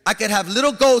I could have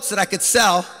little goats that I could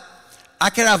sell. I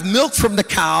could have milk from the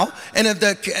cow. And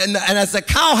as the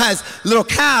cow has little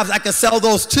calves, I could sell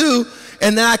those too.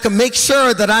 And then I can make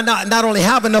sure that I not only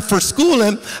have enough for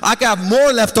schooling, I can have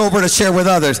more left over to share with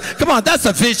others. Come on, that's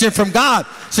a vision from God.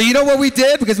 So you know what we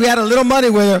did? Because we had a little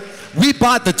money with her. we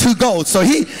bought the 2 goats. So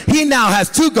he now has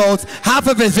 2 goats. Half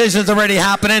of his vision's already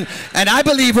happening. And I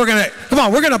believe we're going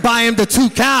to buy him the 2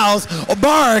 cows.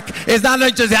 Mark is not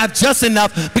going to have just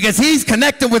enough because he's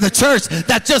connected with a church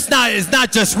that is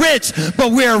not just rich,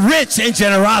 but we're rich in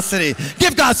generosity.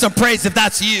 Give God some praise if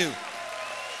that's you.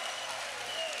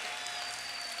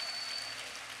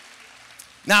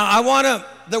 Now,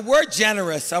 the word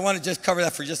generous, I want to just cover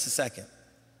that for just a second.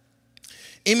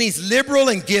 It means liberal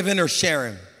and giving or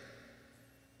sharing,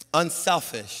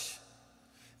 unselfish.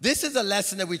 This is a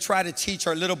lesson that we try to teach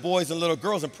our little boys and little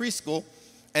girls in preschool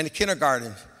and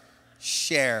kindergarten.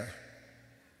 Share.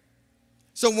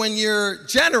 So when you're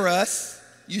generous,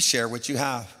 you share what you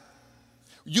have.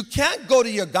 You can't go to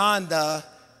Uganda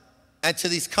and to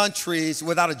these countries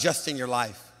without adjusting your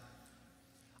life.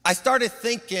 I started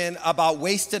thinking about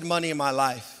wasted money in my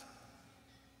life.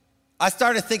 I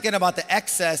started thinking about the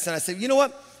excess, and I said, you know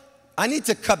what? I need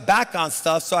to cut back on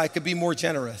stuff so I could be more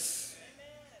generous.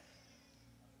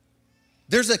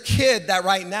 There's a kid that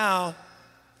right now,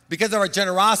 because of our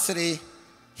generosity,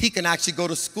 he can actually go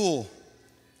to school.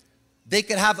 They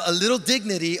can have a little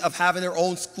dignity of having their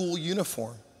own school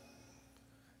uniform.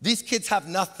 These kids have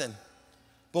nothing.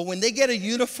 But when they get a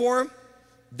uniform,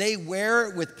 they wear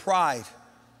it with pride.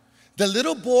 The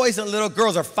little boys and little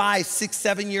girls are 5, 6,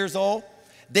 7 years old.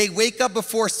 They wake up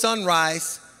before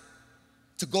sunrise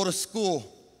to go to school.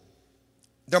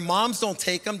 Their moms don't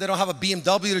take them. They don't have a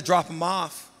BMW to drop them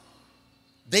off.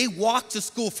 They walk to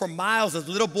school for miles as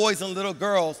little boys and little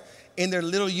girls in their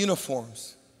little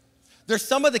uniforms. There's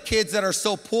some of the kids that are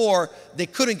so poor, they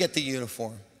couldn't get the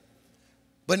uniform.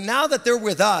 But now that they're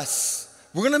with us,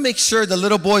 we're going to make sure the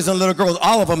little boys and little girls,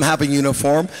 all of them have a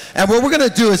uniform. And what we're going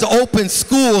to do is open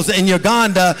schools in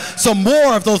Uganda so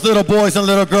more of those little boys and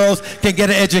little girls can get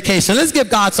an education. Let's give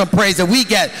God some praise that we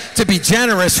get to be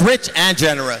generous, rich and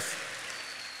generous.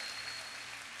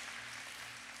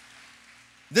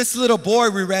 This little boy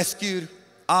we rescued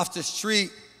off the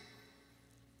street,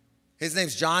 his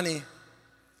name's Johnny.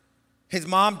 His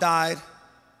mom died.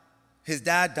 His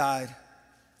dad died.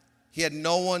 He had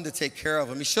no one to take care of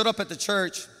him. He showed up at the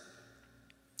church,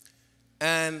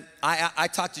 and I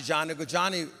talked to Johnny. I go,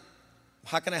 Johnny,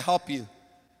 how can I help you?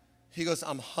 He goes,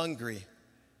 I'm hungry.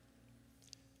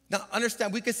 Now,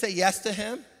 understand, we could say yes to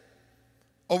him,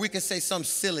 or we could say something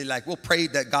silly like, we'll pray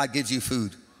that God gives you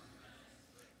food.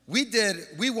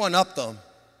 We one-upped them.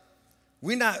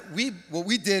 What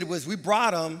we did was we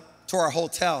brought him to our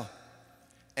hotel,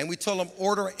 and we told him,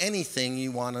 order anything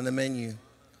you want on the menu.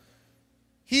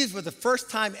 He was the first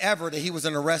time ever that he was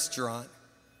in a restaurant,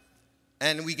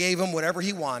 and we gave him whatever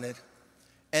he wanted,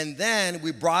 and then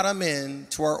we brought him in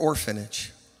to our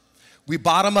orphanage. We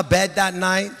bought him a bed that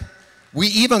night. We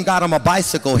even got him a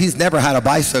bicycle. He's never had a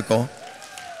bicycle.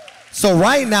 So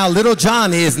right now, little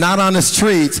Johnny is not on the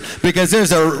streets because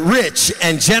there's a rich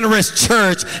and generous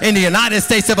church in the United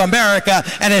States of America,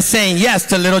 and it's saying yes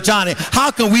to little Johnny.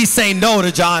 How can we say no to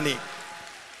Johnny?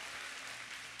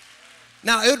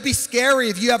 Now, it would be scary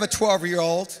if you have a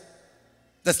 12-year-old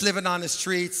that's living on the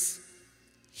streets.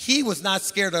 He was not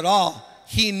scared at all.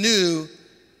 He knew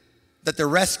that the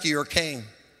rescuer came.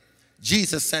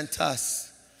 Jesus sent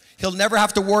us. He'll never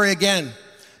have to worry again.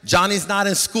 Johnny's not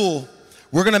in school.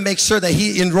 We're going to make sure that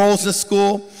he enrolls in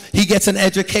school. He gets an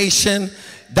education.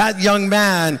 That young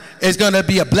man is going to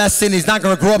be a blessing. He's not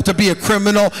going to grow up to be a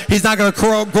criminal. He's not going to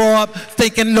grow up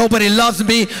thinking nobody loves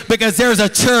me, because there's a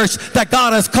church that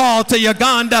God has called to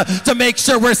Uganda to make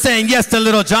sure we're saying yes to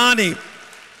little Johnny.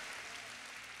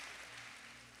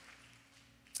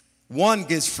 One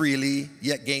gives freely,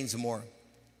 yet gains more.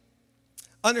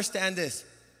 Understand this.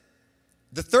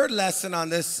 The third lesson on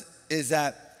this is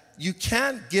that you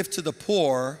can't give to the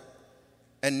poor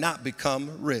and not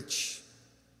become rich.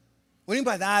 What I mean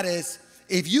by that is,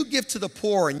 if you give to the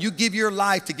poor and you give your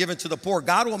life to giving to the poor,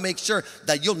 God will make sure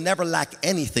that you'll never lack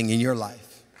anything in your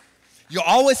life. You'll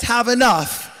always have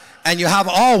enough, and you have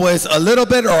always a little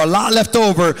bit or a lot left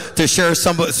over to share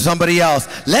somebody else.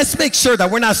 Let's make sure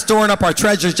that we're not storing up our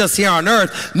treasures just here on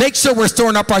earth. Make sure we're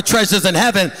storing up our treasures in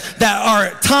heaven, that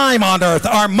our time on earth,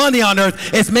 our money on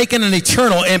earth is making an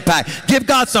eternal impact. Give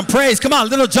God some praise. Come on,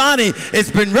 little Johnny has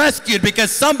been rescued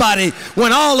because somebody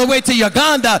went all the way to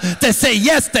Uganda to say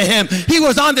yes to him. He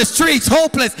was on the streets,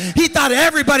 hopeless. He thought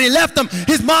everybody left him.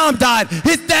 His mom died.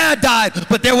 His dad died.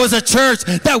 But there was a church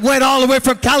that went all the way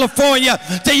from California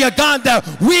to Uganda.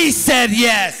 We said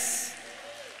yes.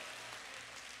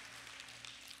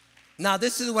 Now,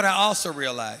 this is what I also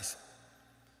realized.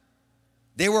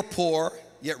 They were poor,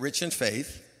 yet rich in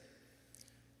faith.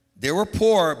 They were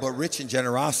poor, but rich in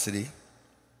generosity.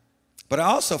 But I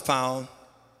also found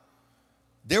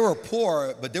They were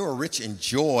poor, but they were rich in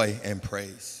joy and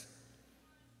praise.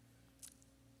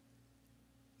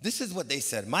 This is what they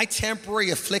said. My temporary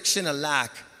affliction and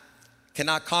lack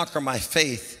cannot conquer my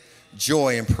faith,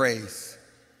 joy, and praise.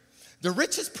 The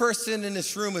richest person in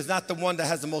this room is not the one that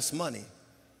has the most money.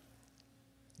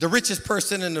 The richest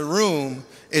person in the room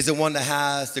is the one that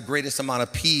has the greatest amount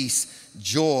of peace,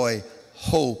 joy,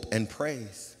 hope, and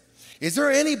praise. Is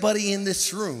there anybody in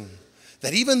this room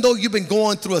that even though you've been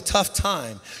going through a tough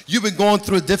time, you've been going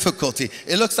through a difficulty,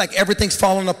 it looks like everything's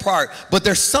falling apart, but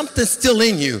there's something still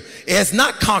in you. It has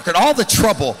not conquered all the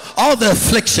trouble, all the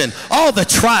affliction, all the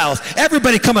trials,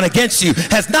 everybody coming against you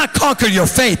has not conquered your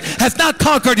faith, has not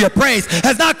conquered your praise,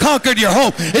 has not conquered your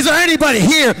hope. Is there anybody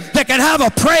here that can have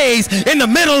a praise in the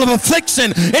middle of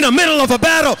affliction, in the middle of a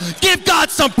battle? Give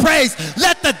God some praise.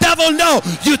 Let the devil know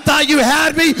you thought you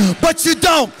had me, but you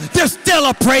don't. There's still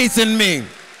a praise in me.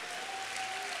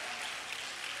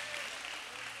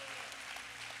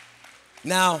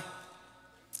 Now,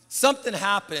 something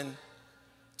happened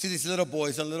to these little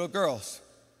boys and little girls.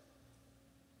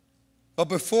 But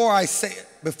before I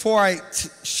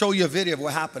show you a video of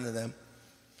what happened to them,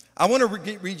 I want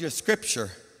to read you a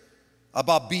scripture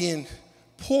about being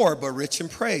poor but rich in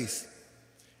praise.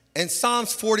 In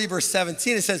Psalms 40, verse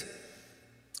 17, it says,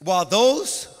 while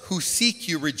those who seek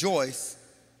you rejoice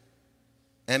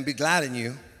and be glad in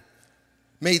you,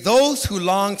 may those who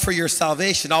long for your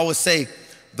salvation always say,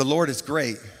 the Lord is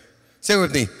great. Say it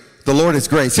with me. The Lord is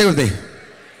great. Say it with me.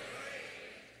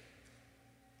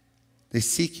 They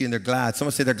seek you and they're glad.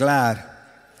 Someone say they're glad.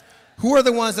 Who are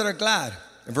the ones that are glad?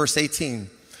 In verse 18.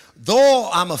 Though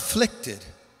I'm afflicted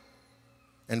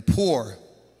and poor,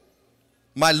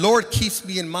 my Lord keeps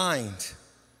me in mind.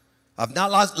 I've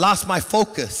not lost my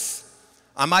focus.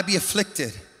 I might be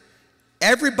afflicted.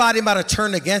 Everybody might have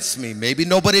turned against me. Maybe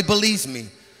nobody believes me.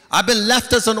 I've been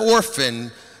left as an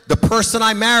orphan. The person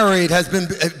I married has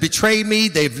betrayed me.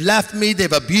 They've left me.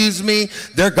 They've abused me.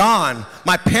 They're gone.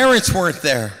 My parents weren't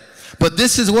there. But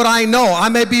this is what I know. I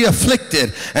may be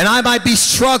afflicted and I might be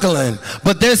struggling,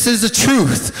 but this is the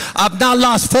truth. I've not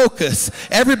lost focus.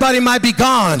 Everybody might be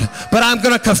gone, but I'm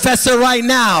going to confess it right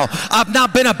now. I've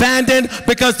not been abandoned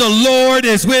because the Lord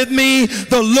is with me.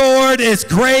 The Lord is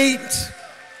great.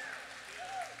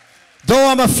 Though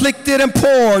I'm afflicted and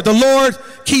poor, the Lord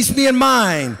keeps me in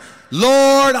mind.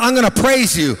 Lord, I'm going to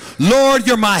praise you. Lord,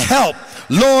 you're my help.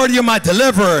 Lord, you're my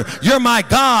deliverer. You're my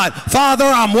God. Father,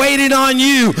 I'm waiting on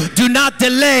you. Do not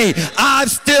delay. I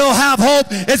still have hope.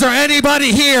 Is there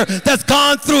anybody here that's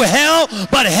gone through hell,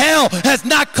 but hell has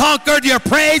not conquered your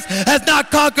praise, has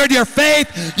not conquered your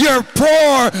faith? You're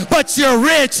poor, but you're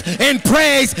rich in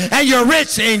praise and you're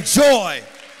rich in joy.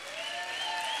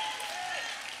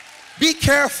 Be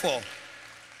careful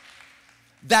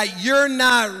that you're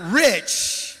not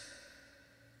rich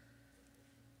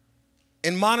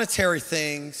in monetary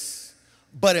things,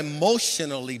 but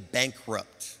emotionally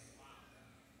bankrupt.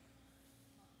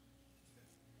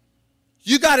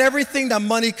 You got everything that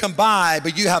money can buy,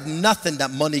 but you have nothing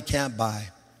that money can't buy.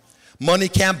 Money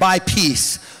can't buy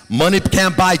peace. Money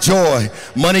can't buy joy.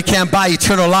 Money can't buy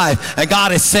eternal life. And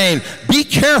God is saying, be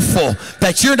careful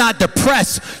that you're not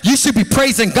depressed. You should be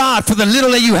praising God for the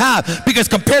little that you have, because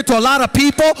compared to a lot of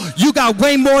people, you got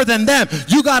way more than them.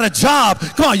 You got a job.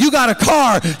 Come on, you got a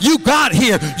car. You got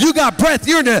here. You got breath.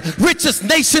 You're in the richest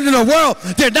nation in the world,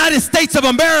 the United States of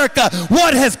America.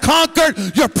 What has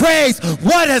conquered your praise?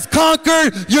 What has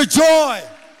conquered your joy?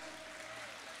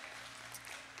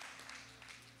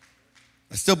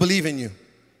 I still believe in you.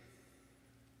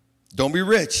 Don't be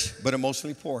rich, but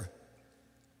emotionally poor.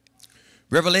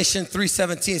 Revelation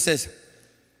 3:17 says,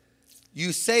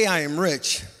 you say I am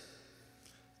rich.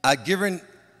 I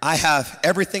have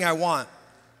everything I want.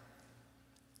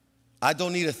 I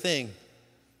don't need a thing.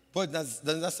 Boy,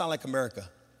 doesn't that sound like America?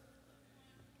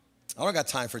 I don't got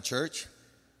time for church.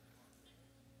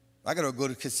 I got to go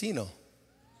to the casino.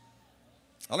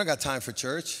 I don't got time for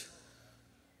church.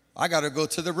 I got to go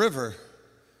to the river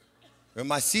with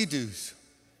my sea-doos.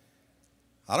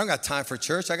 I don't got time for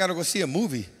church. I got to go see a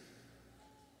movie.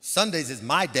 Sundays is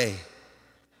my day.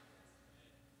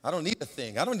 I don't need a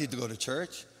thing. I don't need to go to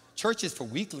church. Church is for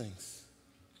weaklings.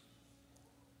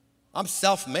 I'm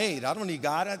self-made. I don't need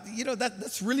God.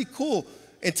 That's really cool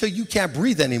until you can't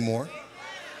breathe anymore.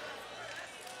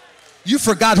 You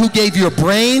forgot who gave you a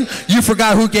brain. You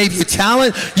forgot who gave you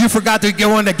talent. You forgot the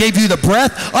one that gave you the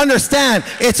breath. Understand,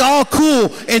 it's all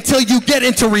cool until you get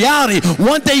into reality.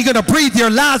 One day you're going to breathe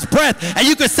your last breath, and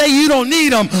you can say you don't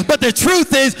need them, but the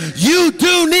truth is you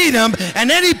do need them, and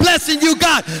any blessing you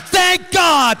got, thank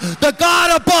God, the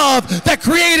God above that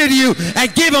created you,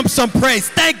 and give him some praise.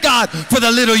 Thank God for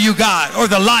the little you got or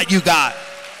the lot you got.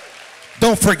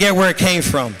 Don't forget where it came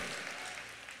from.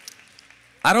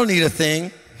 I don't need a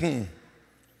thing. And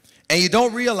you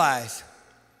don't realize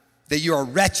that you are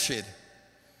wretched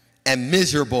and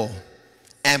miserable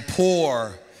and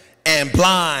poor and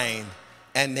blind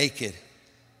and naked.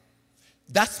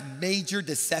 That's major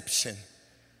deception,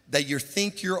 that you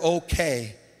think you're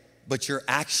okay, but you're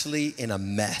actually in a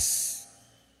mess.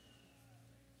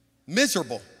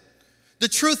 Miserable. The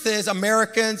truth is,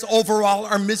 Americans overall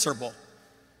are miserable.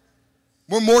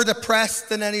 We're more depressed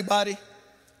than anybody.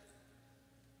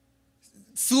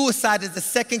 Suicide is the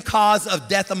second cause of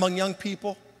death among young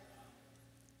people.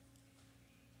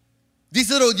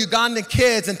 These little Ugandan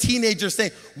kids and teenagers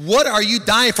say, what are you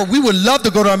dying for? We would love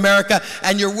to go to America,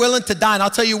 and you're willing to die. And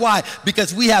I'll tell you why.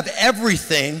 Because we have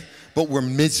everything, but we're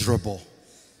miserable.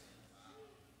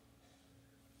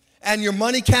 And your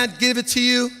money can't give it to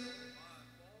you.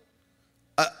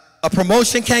 A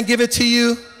promotion can't give it to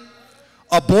you.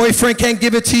 A boyfriend can't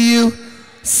give it to you.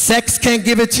 Sex can't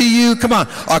give it to you. Come on.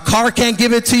 A car can't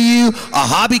give it to you. A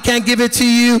hobby can't give it to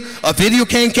you. A video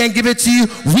game can't give it to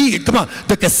you. Come on.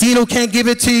 The casino can't give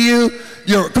it to you.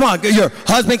 Your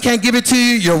husband can't give it to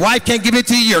you. Your wife can't give it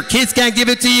to you. Your kids can't give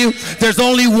it to you. There's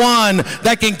only one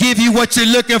that can give you what you're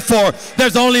looking for.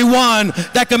 There's only one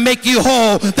that can make you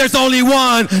whole. There's only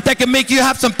one that can make you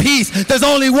have some peace. There's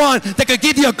only one that can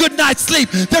give you a good night's sleep.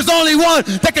 There's only one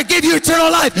that can give you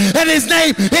eternal life, and his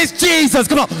name is Jesus.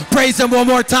 Come on, praise him one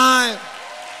more time.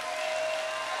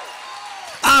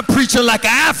 I'm preaching like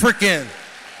an African.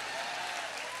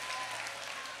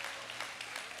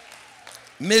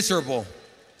 Miserable.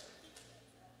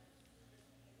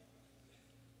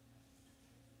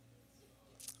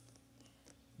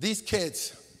 These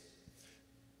kids,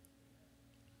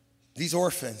 these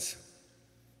orphans,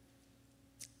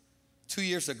 2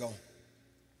 years ago,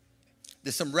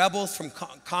 there's some rebels from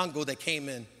Congo that came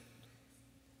in.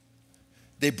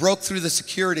 They broke through the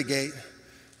security gate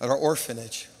at our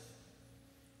orphanage,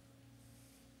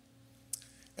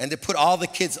 and they put all the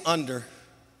kids under.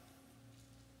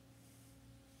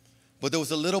 But there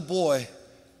was a little boy,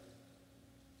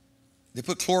 they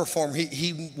put chloroform,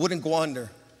 he wouldn't go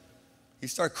under. He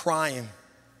started crying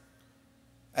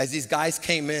as these guys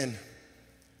came in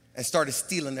and started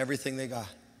stealing everything they got.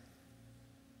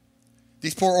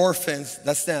 These poor orphans,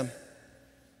 that's them,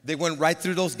 they went right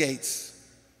through those gates.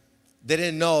 They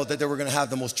didn't know that they were gonna have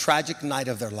the most tragic night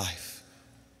of their life.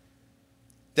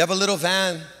 They have a little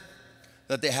van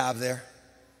that they have there.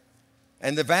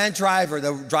 And the van driver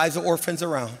that drives the orphans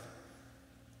around,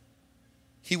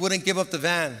 he wouldn't give up the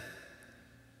van.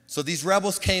 So these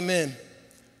rebels came in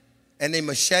and they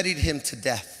macheted him to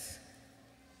death.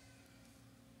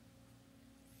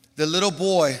 The little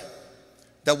boy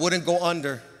that wouldn't go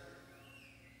under,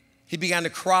 he began to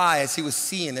cry as he was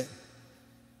seeing it.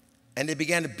 And they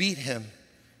began to beat him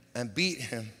and beat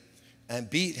him and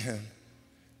beat him.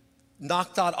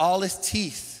 Knocked out all his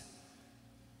teeth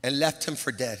and left him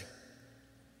for dead.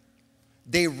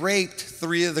 They raped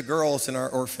 3 of the girls in our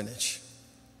orphanage.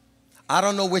 I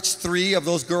don't know which 3 of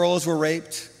those girls were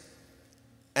raped,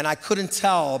 and I couldn't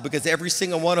tell because every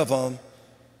single one of them,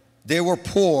 they were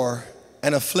poor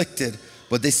and afflicted,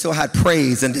 but they still had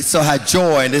praise and they still had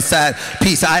joy and they still had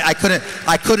peace.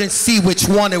 I couldn't see which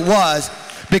one it was,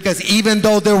 because even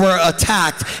though they were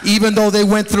attacked, even though they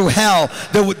went through hell,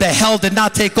 the hell did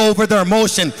not take over their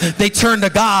emotion. They turned to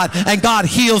God, and God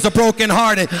heals the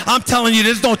brokenhearted. I'm telling you,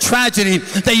 there's no tragedy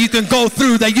that you can go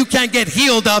through that you can't get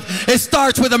healed of. It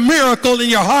starts with a miracle in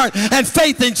your heart and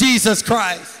faith in Jesus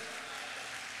Christ.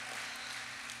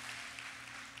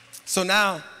 So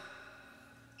now,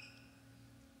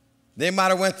 they might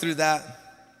have went through that,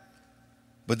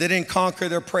 but they didn't conquer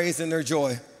their praise and their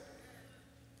joy.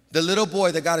 The little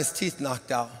boy that got his teeth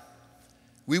knocked out,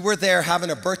 we were there having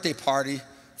a birthday party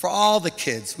for all the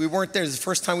kids. We weren't there. It was the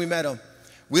first time we met them.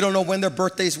 We don't know when their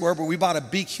birthdays were, but we bought a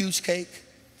big, huge cake.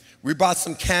 We bought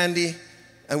some candy,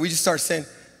 and we just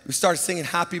started singing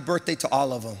happy birthday to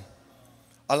all of them.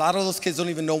 A lot of those kids don't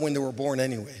even know when they were born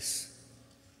anyways.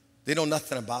 They know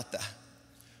nothing about that.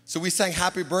 So we sang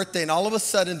happy birthday, and all of a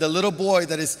sudden, the little boy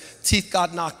that his teeth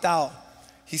got knocked out,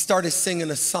 he started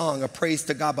singing a song, a praise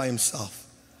to God by himself.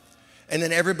 And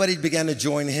then everybody began to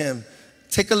join him.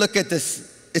 Take a look at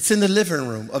this It's in the living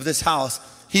room of this house.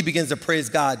 He begins to praise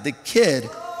God. The kid,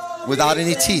 without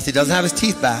any teeth, he doesn't have his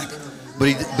teeth back, but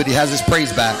he has his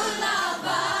praise back.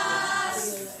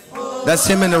 That's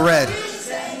him in the red.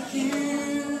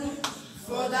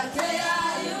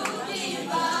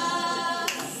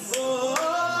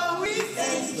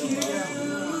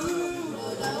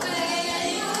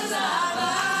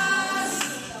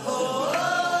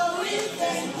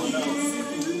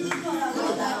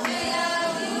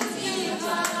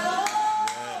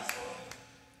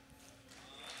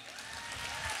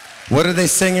 What are they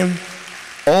singing?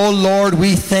 Oh Lord,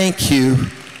 we thank you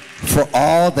for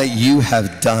all that you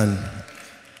have done.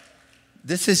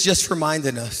 This is just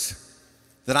reminding us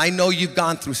that I know you've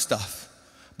gone through stuff,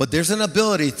 but there's an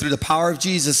ability through the power of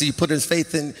Jesus that you put his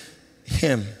faith in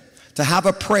him to have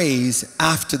a praise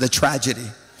after the tragedy,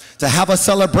 to have a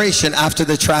celebration after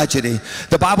the tragedy.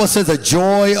 The Bible says the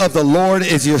joy of the Lord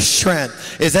is your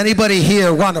strength. Is anybody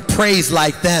here want to praise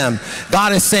like them?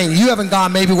 God is saying you haven't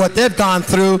gone maybe what they've gone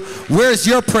through. Where's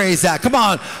your praise at? Come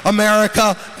on,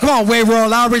 America. Come on, Way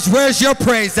World Outreach. Where's your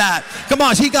praise at? Come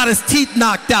on, he got his teeth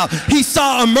knocked out. He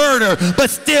saw a murder,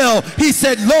 but still he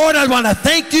said, Lord, I want to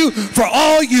thank you for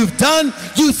all you've done.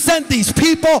 You sent these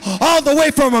people all the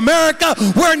way from America.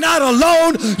 We're not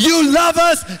alone. You love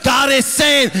us. God is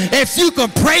saying, if you can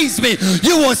praise me,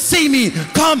 you will see me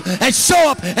come and show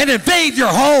up and invade your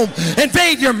home,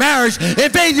 invade your marriage,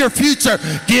 invade your future.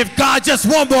 Give God just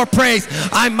one more praise.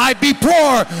 I might be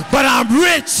poor, but I'm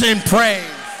rich in praise.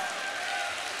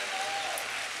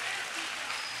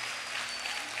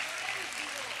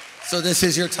 So this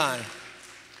is your time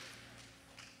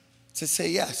to say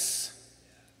yes.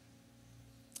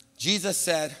 Jesus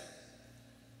said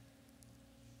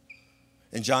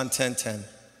in John 10:10,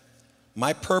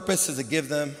 my purpose is to give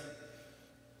them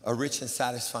a rich and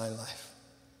satisfying life.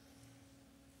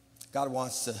 God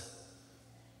wants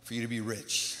for you to be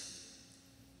rich,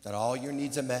 that all your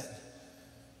needs are met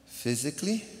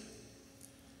physically,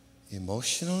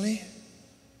 emotionally,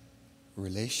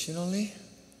 relationally,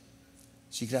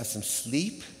 so you can have some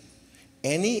sleep.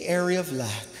 Any area of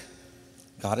lack,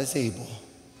 God is able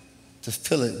to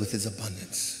fill it with his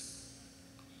abundance.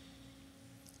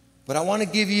 But I want to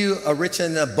give you a rich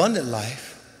and abundant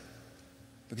life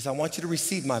because I want you to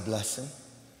receive my blessing,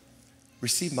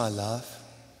 receive my love,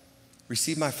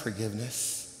 receive my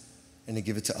forgiveness, and to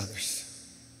give it to others.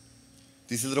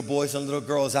 These little boys and little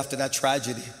girls, after that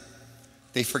tragedy,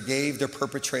 they forgave their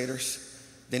perpetrators.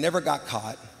 They never got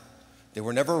caught. They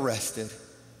were never arrested,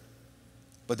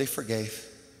 but they forgave.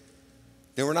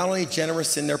 They were not only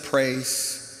generous in their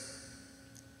praise,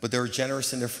 but they were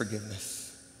generous in their forgiveness.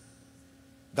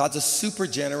 God's a super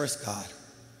generous God.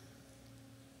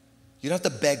 You don't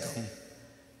have to beg him.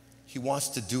 He wants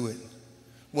to do it.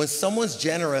 When someone's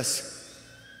generous,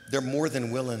 they're more than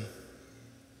willing.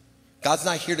 God's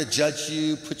not here to judge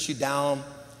you, put you down.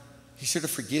 He's here to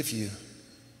forgive you.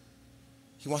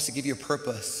 He wants to give you a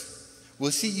purpose.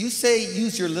 Well, see, you say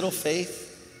use your little faith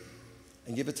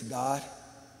and give it to God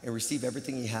and receive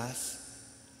everything he has.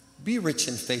 Be rich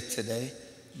in faith today.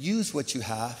 Use what you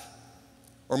have.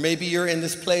 Or maybe you're in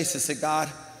this place and say, God,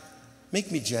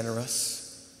 make me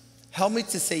generous. Help me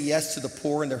to say yes to the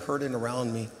poor and the hurting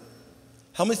around me.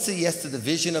 Help me to say yes to the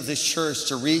vision of this church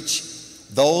to reach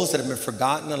those that have been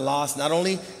forgotten and lost, not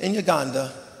only in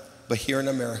Uganda, but here in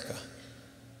America.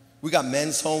 We got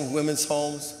men's homes, women's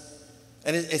homes,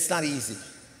 and it's not easy.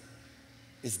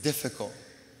 It's difficult.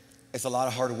 It's a lot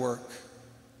of hard work.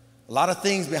 A lot of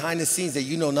things behind the scenes that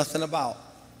you know nothing about,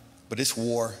 but it's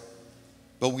war.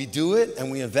 But we do it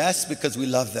and we invest because we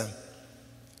love them.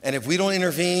 And if we don't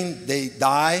intervene, they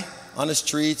die on the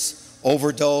streets,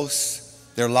 overdose,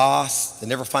 they're lost, they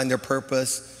never find their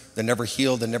purpose, they're never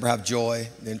healed, they never have joy.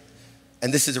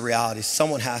 And this is a reality.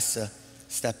 Someone has to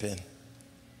step in.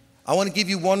 I want to give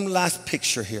you one last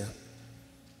picture here.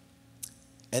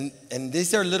 And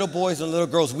these are little boys and little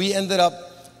girls. We ended up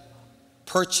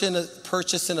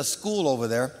purchasing a school over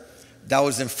there that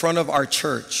was in front of our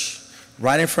church,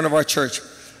 right in front of our church.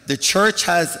 The church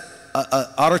has an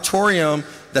auditorium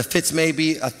that fits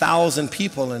maybe 1,000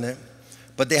 people in it,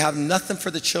 but they have nothing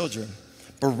for the children.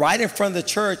 But right in front of the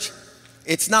church,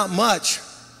 it's not much,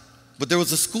 but there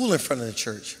was a school in front of the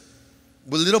church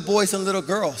with little boys and little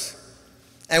girls.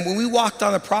 And when we walked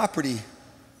on the property,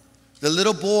 the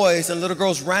little boys and little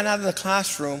girls ran out of the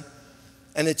classroom,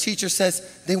 and the teacher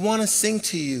says, they want to sing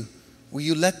to you. Will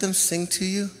you let them sing to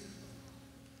you?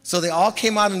 So they all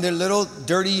came out in their little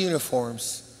dirty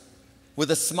uniforms with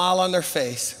a smile on their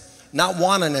face, not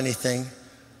wanting anything.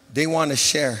 They want to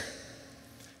share.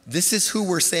 This is who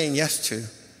we're saying yes to.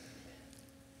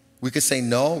 We could say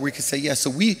no, we could say yes. So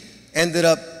we ended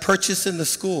up purchasing the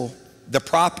school, the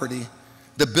property.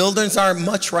 The buildings aren't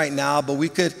much right now, but we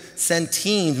could send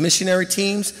teams, missionary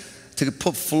teams, to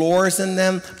put floors in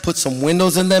them, put some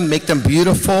windows in them, make them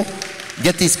beautiful,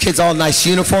 get these kids all nice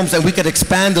uniforms, and we could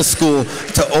expand the school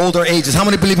to older ages. How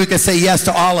many believe we could say yes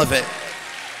to all of it?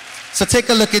 So take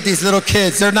a look at these little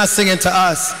kids. They're not singing to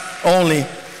us only.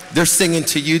 They're singing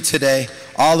to you today,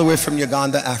 all the way from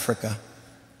Uganda, Africa.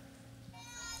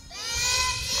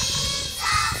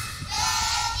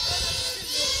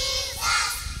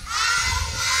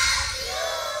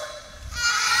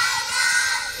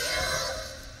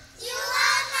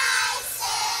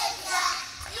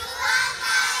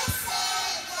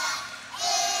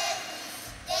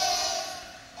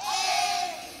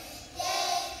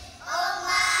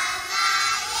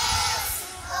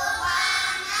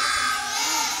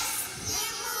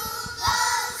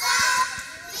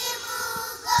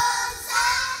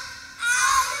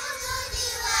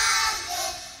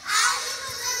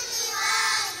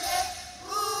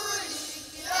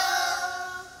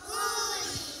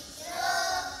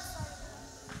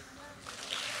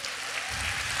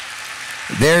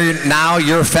 They're now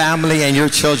your family and your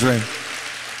children.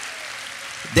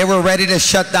 They were ready to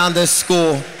shut down this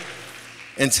school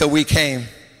until we came.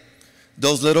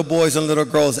 Those little boys and little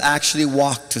girls actually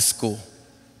walked to school,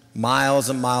 miles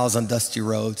and miles on dusty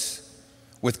roads,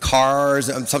 with cars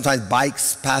and sometimes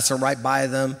bikes passing right by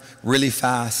them really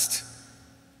fast.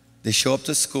 They show up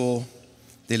to school,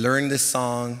 they learn this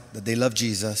song that they love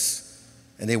Jesus,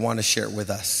 and they want to share it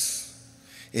with us.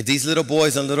 If these little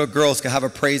boys and little girls could have a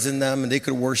praise in them and they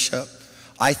could worship,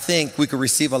 I think we could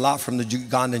receive a lot from the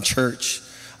Ugandan church.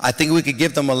 I think we could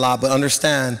give them a lot, but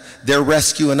understand, they're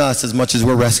rescuing us as much as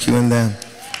we're rescuing them.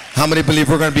 How many believe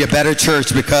we're going to be a better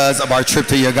church because of our trip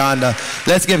to Uganda?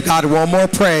 Let's give God one more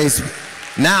praise.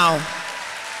 Now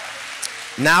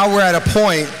we're at a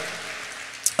point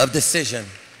of decision.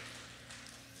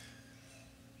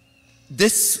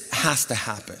 This has to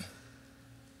happen.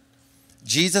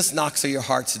 Jesus knocks at your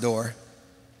heart's door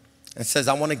and says,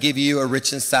 I want to give you a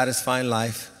rich and satisfying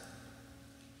life.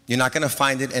 You're not going to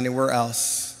find it anywhere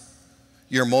else.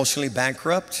 You're emotionally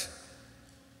bankrupt.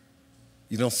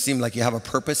 You don't seem like you have a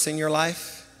purpose in your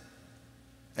life.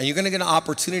 And you're going to get an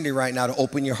opportunity right now to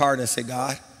open your heart and say,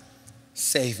 God,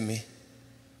 save me.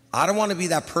 I don't want to be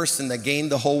that person that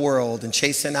gained the whole world and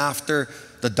chasing after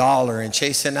the dollar and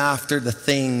chasing after the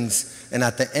things. And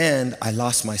at the end, I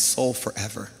lost my soul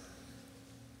forever.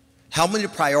 Help me to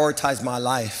prioritize my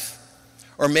life.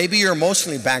 Or maybe you're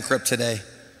emotionally bankrupt today.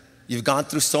 You've gone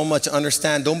through so much.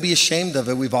 Understand, don't be ashamed of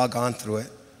it. We've all gone through it.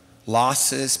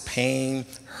 Losses, pain,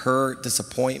 hurt,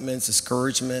 disappointments,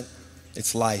 discouragement.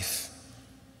 It's life.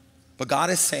 But God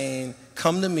is saying,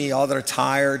 come to me, all that are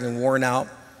tired and worn out,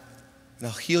 and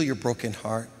I'll heal your broken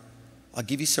heart. I'll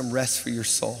give you some rest for your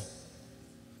soul.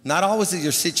 Not always does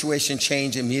your situation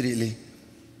change immediately,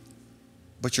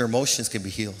 but your emotions can be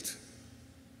healed.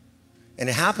 And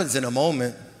it happens in a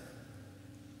moment,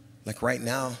 like right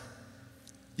now.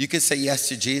 You can say yes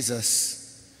to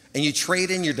Jesus, and you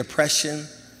trade in your depression,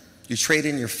 you trade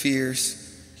in your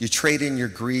fears, you trade in your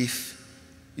grief,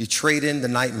 you trade in the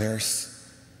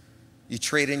nightmares, you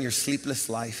trade in your sleepless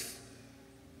life,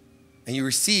 and you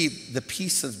receive the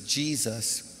peace of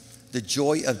Jesus, the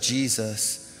joy of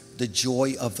Jesus, the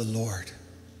joy of the Lord.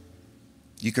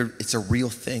 It's a real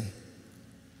thing.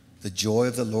 The joy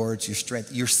of the Lord is your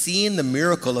strength. You're seeing the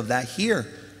miracle of that here.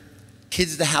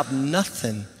 Kids that have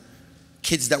nothing,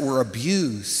 kids that were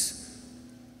abused,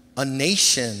 a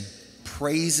nation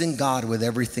praising God with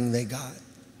everything they got.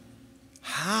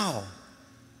 How?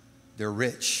 They're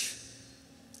rich,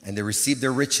 and they receive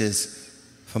their riches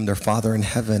from their Father in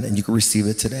heaven, and you can receive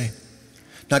it today.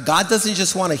 Now, God doesn't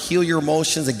just want to heal your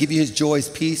emotions and give you his joy, his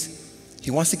peace.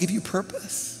 He wants to give you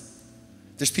purpose.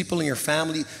 There's people in your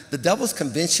family. The devil's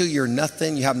convinced you you're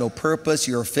nothing, you have no purpose,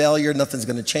 you're a failure, nothing's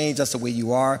going to change, that's the way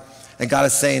you are. And God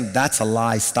is saying, that's a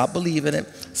lie. Stop believing it.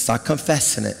 Stop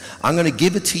confessing it. I'm going to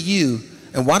give it to you.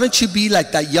 And why don't you be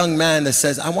like that young man that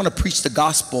says, I want to preach the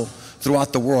gospel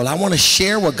throughout the world. I want to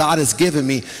share what God has given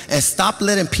me, and stop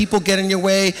letting people get in your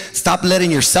way. Stop letting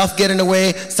yourself get in the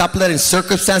way. Stop letting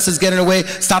circumstances get in the way.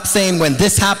 Stop saying, when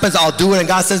this happens, I'll do it. And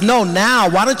God says, no, now.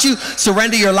 Why don't you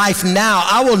surrender your life now?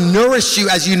 I will nourish you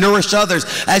as you nourish others.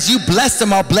 As you bless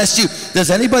them, I'll bless you. Does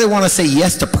anybody want to say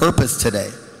yes to purpose today?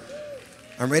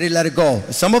 I'm ready to let it go.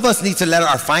 Some of us need to let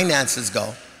our finances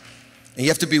go. And you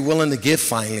have to be willing to give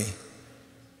finally.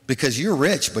 Because you're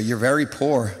rich, but you're very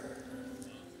poor.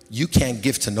 You can't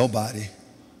give to nobody.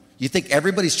 You think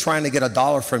everybody's trying to get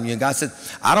 $1 from you. And God said,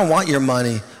 I don't want your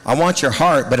money. I want your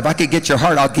heart. But if I could get your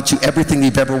heart, I'll get you everything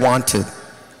you've ever wanted.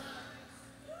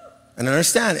 And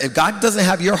understand, if God doesn't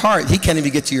have your heart, he can't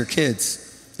even get to your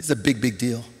kids. It's a big, big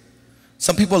deal.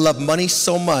 Some people love money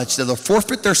so much that they'll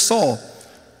forfeit their soul,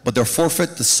 but they'll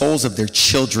forfeit the souls of their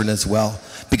children as well.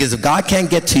 Because if God can't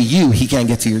get to you, he can't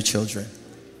get to your children.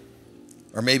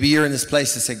 Or maybe you're in this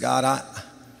place and say, God,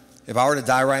 if I were to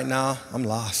die right now, I'm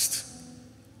lost.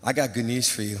 I got good news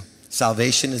for you.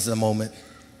 Salvation is the moment.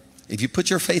 If you put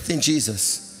your faith in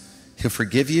Jesus, he'll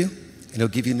forgive you and he'll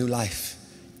give you new life.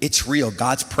 It's real.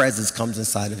 God's presence comes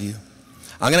inside of you.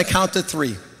 I'm going to count to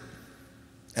 3.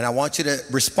 And I want you to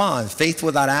respond. Faith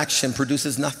without action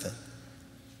produces nothing.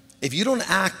 If you don't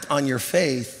act on your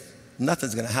faith,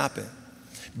 nothing's going to happen.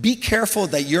 Be careful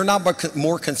that you're not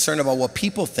more concerned about what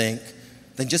people think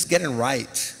than just getting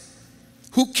right.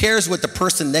 Who cares what the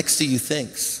person next to you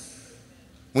thinks?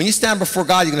 When you stand before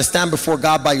God, you're going to stand before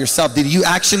God by yourself. Did you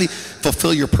actually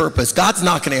fulfill your purpose? God's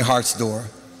knocking at your heart's door.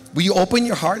 Will you open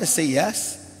your heart and say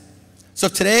yes? So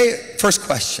today, first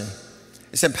question.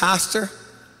 It said, Pastor,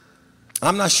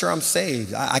 I'm not sure I'm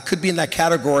saved. I could be in that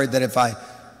category that if I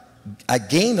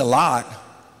gained a lot,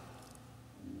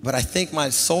 but I think my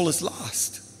soul is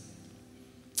lost.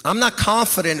 I'm not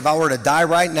confident if I were to die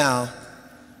right now,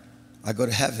 I go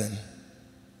to heaven.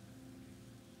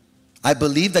 I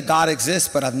believe that God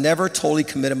exists, but I've never totally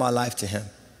committed my life to him.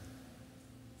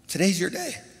 Today's your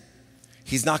day.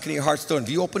 He's knocking at your heart's door. And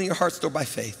if you open your heart's door by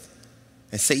faith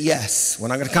and say yes,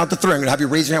 when I'm going to count to 3, I'm going to have you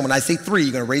raise your hand. When I say 3,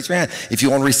 you're going to raise your hand. If you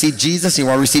want to receive Jesus, you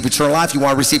want to receive eternal life, you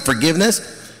want to receive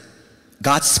forgiveness,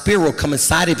 God's Spirit will come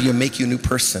inside of you and make you a new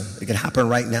person. It can happen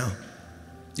right now.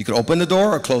 You can open the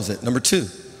door or close it. Number 2,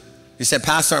 you said,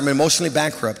 Pastor, I'm emotionally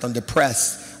bankrupt. I'm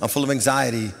depressed. I'm full of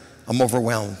anxiety. I'm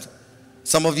overwhelmed.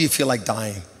 Some of you feel like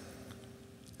dying.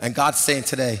 And God's saying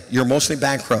today, you're emotionally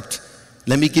bankrupt.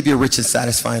 Let me give you a rich and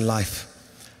satisfying life.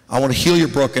 I want to heal your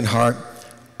broken heart.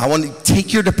 I want to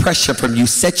take your depression from you,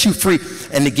 set you free,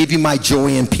 and to give you my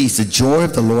joy and peace. The joy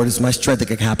of the Lord is my strength. It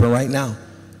can happen right now.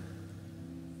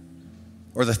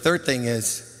 Or the third thing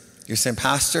is, you're saying,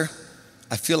 Pastor,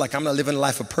 I feel like I'm not living a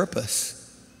life of purpose.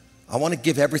 I want to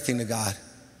give everything to God.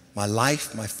 My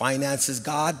life, my finances.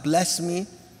 God bless me.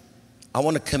 I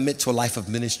want to commit to a life of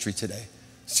ministry today,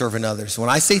 serving others. When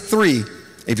I say 3,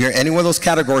 if you're in any one of those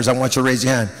categories, I want you to raise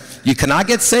your hand. You cannot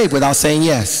get saved without saying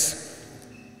yes.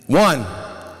 1,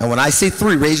 and when I say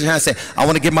 3, raise your hand and say, I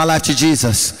want to give my life to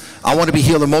Jesus. I want to be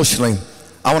healed emotionally.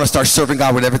 I want to start serving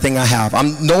God with everything I have.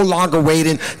 I'm no longer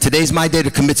waiting. Today's my day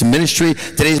to commit to ministry.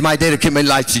 Today's my day to commit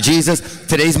life to Jesus.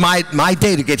 Today's my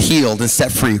day to get healed and set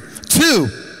free. 2,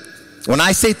 when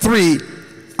I say 3,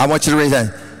 I want you to raise your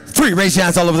hand. 3, raise your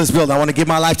hands all over this building. I want to give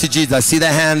my life to Jesus. I see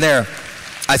that hand there.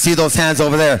 I see those hands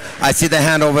over there. I see the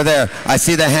hand over there. I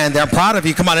see the hand there. I'm proud of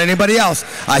you. Come on, anybody else?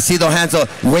 I see those hands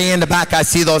way in the back. I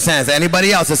see those hands.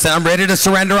 Anybody else that said, I'm ready to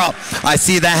surrender out? I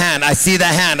see the hand. I see the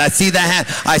hand. I see the hand.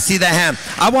 I see the hand.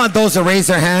 I want those to raise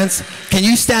their hands. Can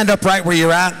you stand up right where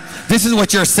you're at? This is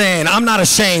what you're saying. I'm not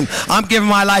ashamed. I'm giving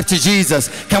my life to Jesus.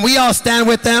 Can we all stand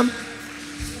with them?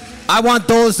 I want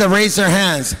those that raise their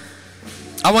hands.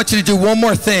 I want you to do one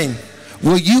more thing.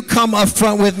 Will you come up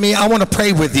front with me? I want to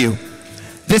pray with you.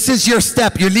 This is your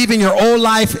step. You're leaving your old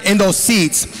life in those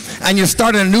seats and you're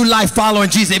starting a new life following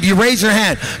Jesus. If you raise your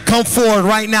hand, come forward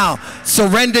right now.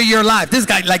 Surrender your life. This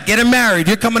guy, like getting married,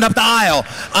 you're coming up the aisle.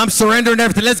 I'm surrendering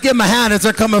everything. Let's give them a hand as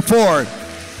they're coming forward.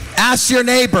 Ask your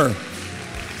neighbor.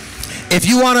 If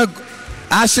you want to,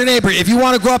 ask your neighbor, if you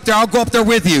want to go up there, I'll go up there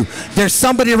with you. There's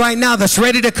somebody right now that's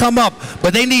ready to come up,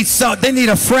 but they need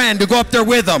a friend to go up there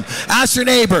with them. Ask your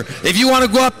neighbor, if you want to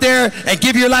go up there and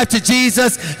give your life to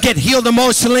Jesus, get healed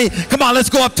emotionally, come on, let's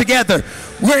go up together.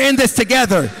 We're in this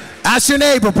together. Ask your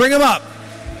neighbor, bring him up.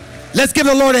 Let's give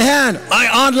the Lord a hand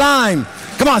online.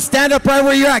 Come on, stand up right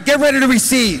where you're at. Get ready to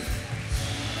receive.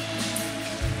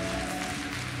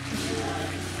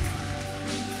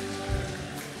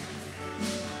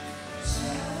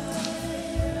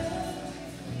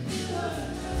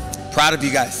 Proud of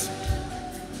you guys.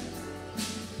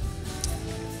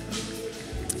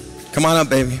 Come on up,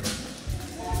 baby.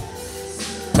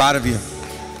 Proud of you.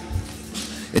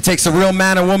 It takes a real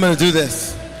man and woman to do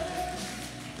this.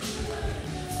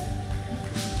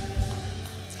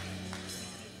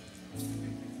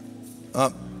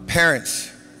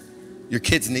 Parents, your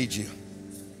kids need you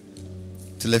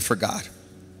to live for God.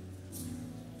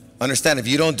 Understand, if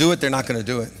you don't do it, they're not going to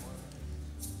do it.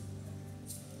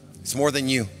 It's more than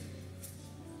you.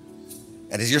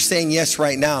 And as you're saying yes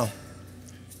right now,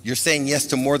 you're saying yes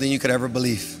to more than you could ever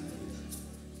believe.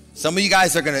 Some of you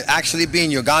guys are going to actually be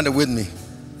in Uganda with me.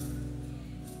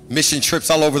 Mission trips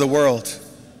all over the world.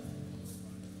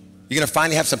 You're going to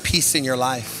finally have some peace in your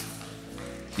life.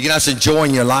 You're going to have some joy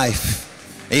in your life.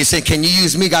 And you say, can you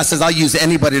use me? God says, I'll use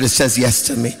anybody that says yes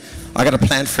to me. I got a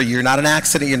plan for you. You're not an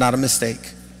accident. You're not a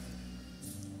mistake.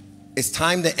 It's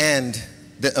time to end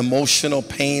the emotional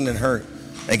pain and hurt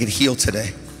and get healed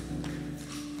today.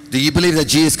 Do you believe that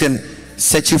Jesus can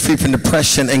set you free from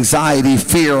depression, anxiety,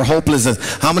 fear,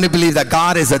 hopelessness? How many believe that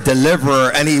God is a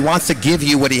deliverer and he wants to give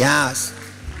you what he has?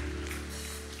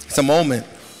 It's a moment.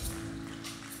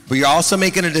 But you're also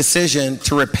making a decision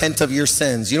to repent of your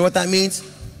sins. You know what that means?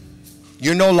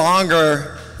 You're no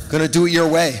longer going to do it your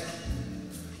way.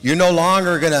 You're no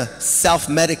longer going to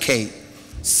self-medicate.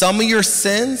 Some of your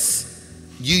sins,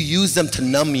 you use them to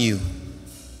numb you,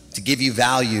 to give you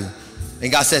value.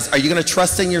 And God says, are you going to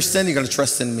trust in your sin? Or are you going to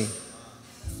trust in me?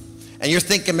 And you're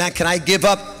thinking, man, can I give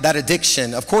up that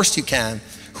addiction? Of course you can.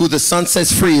 Who the Son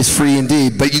sets free is free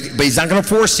indeed. But he's not going to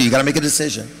force you. You got to make a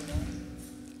decision.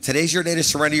 Today's your day to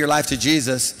surrender your life to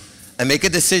Jesus and make a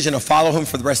decision to follow him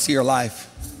for the rest of your life.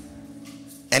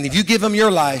 And if you give him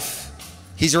your life,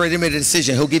 he's already made a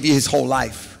decision. He'll give you his whole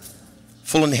life,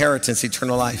 full inheritance,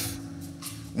 eternal life.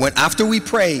 After we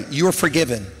pray, you are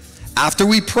forgiven. After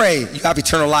we pray, you have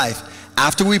eternal life.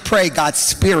 After we pray, God's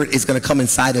Spirit is going to come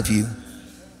inside of you.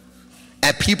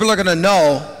 And people are going to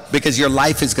know because your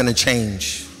life is going to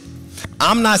change.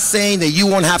 I'm not saying that you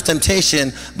won't have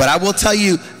temptation, but I will tell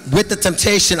you, with the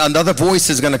temptation, another voice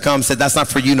is going to come and say, that's not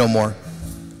for you no more.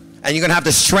 And you're going to have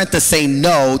the strength to say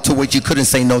no to what you couldn't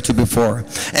say no to before.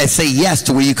 And say yes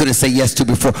to what you couldn't say yes to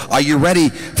before. Are you ready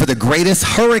for the greatest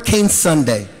Hurricane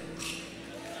Sunday?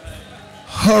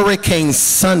 Hurricane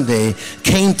Sunday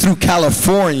came through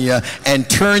California and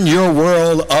turned your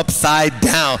world upside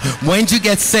down. When did you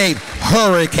get saved?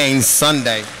 Hurricane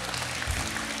Sunday.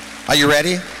 Are you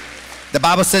ready? The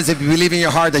Bible says if you believe in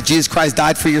your heart that Jesus Christ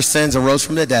died for your sins and rose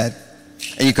from the dead,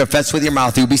 and you confess with your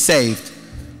mouth, you'll be saved.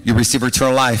 You receive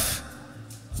eternal life.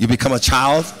 You become a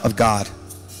child of God.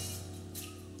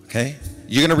 Okay?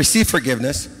 You're going to receive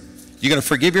forgiveness. You're going to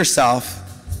forgive yourself.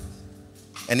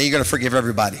 And then you're going to forgive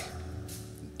everybody.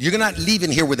 You're not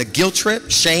leaving here with a guilt trip,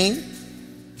 shame.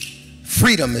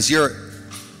 Freedom is your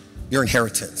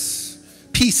inheritance.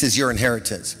 Peace is your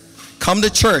inheritance. Come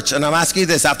to church, and I'm asking you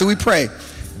this, after we pray,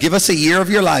 give us a year of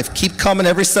your life. Keep coming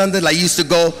every Sunday. Like you used to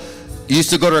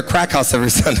go to a crack house every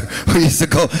Sunday. We used to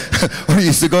go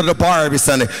to the bar every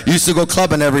Sunday. You used to go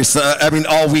clubbing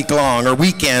all week long or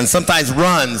weekends, sometimes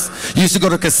runs. You used to go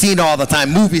to a casino all the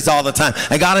time, movies all the time.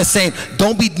 And God is saying,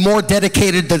 don't be more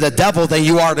dedicated to the devil than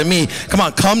you are to me. Come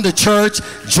on, come to church,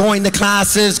 join the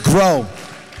classes, grow.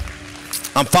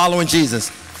 I'm following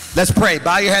Jesus. Let's pray.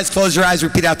 Bow your heads, close your eyes,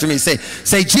 repeat after me.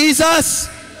 Say, Jesus,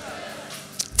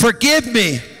 forgive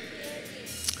me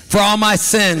for all my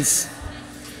sins.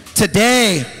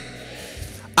 Today,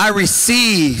 I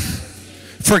receive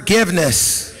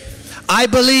forgiveness. I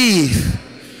believe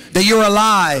that you're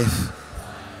alive.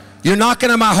 You're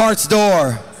knocking on my heart's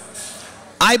door.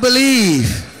 I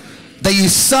believe that you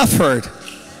suffered.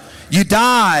 You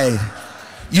died.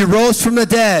 You rose from the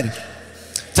dead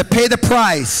to pay the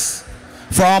price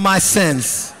for all my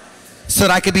sins so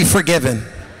that I could be forgiven.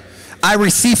 I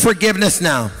receive forgiveness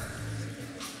now.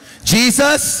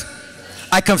 Jesus,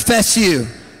 I confess you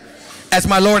as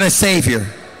my Lord and Savior.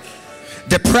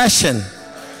 Depression,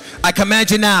 I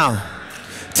command you now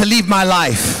to leave my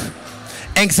life.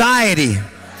 Anxiety,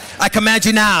 I command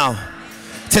you now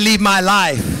to leave my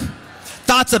life.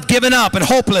 Thoughts of giving up and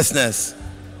hopelessness,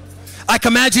 I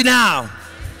command you now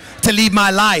to leave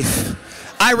my life.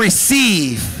 I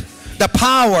receive the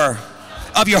power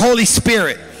of your Holy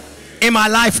Spirit in my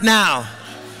life now.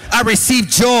 I receive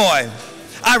joy.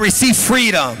 I receive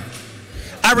freedom.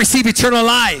 I receive eternal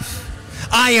life.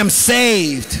 I am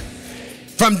saved.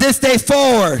 From this day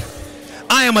forward,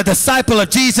 I am a disciple of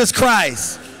Jesus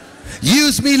Christ.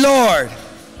 Use me, Lord,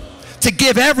 to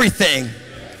give everything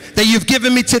that you've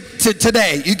given me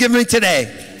today. You've given me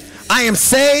today. I am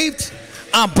saved.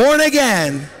 I'm born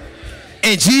again.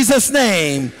 In Jesus'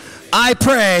 name, I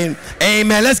pray.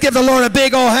 Amen. Let's give the Lord a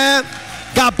big old hand.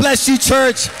 God bless you,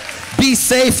 church. Be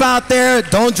safe out there.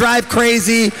 Don't drive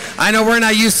crazy. I know we're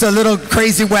not used to a little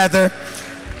crazy weather.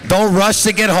 Don't rush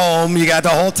to get home. You got the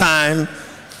whole time.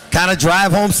 Kind of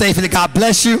drive home safely. God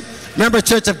bless you. Remember,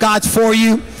 church, if God's for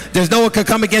you, there's no one can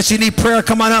come against you. You need prayer,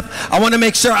 come on up. I want to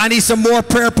make sure I need some more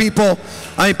prayer people.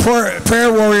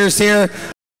 Prayer warriors here.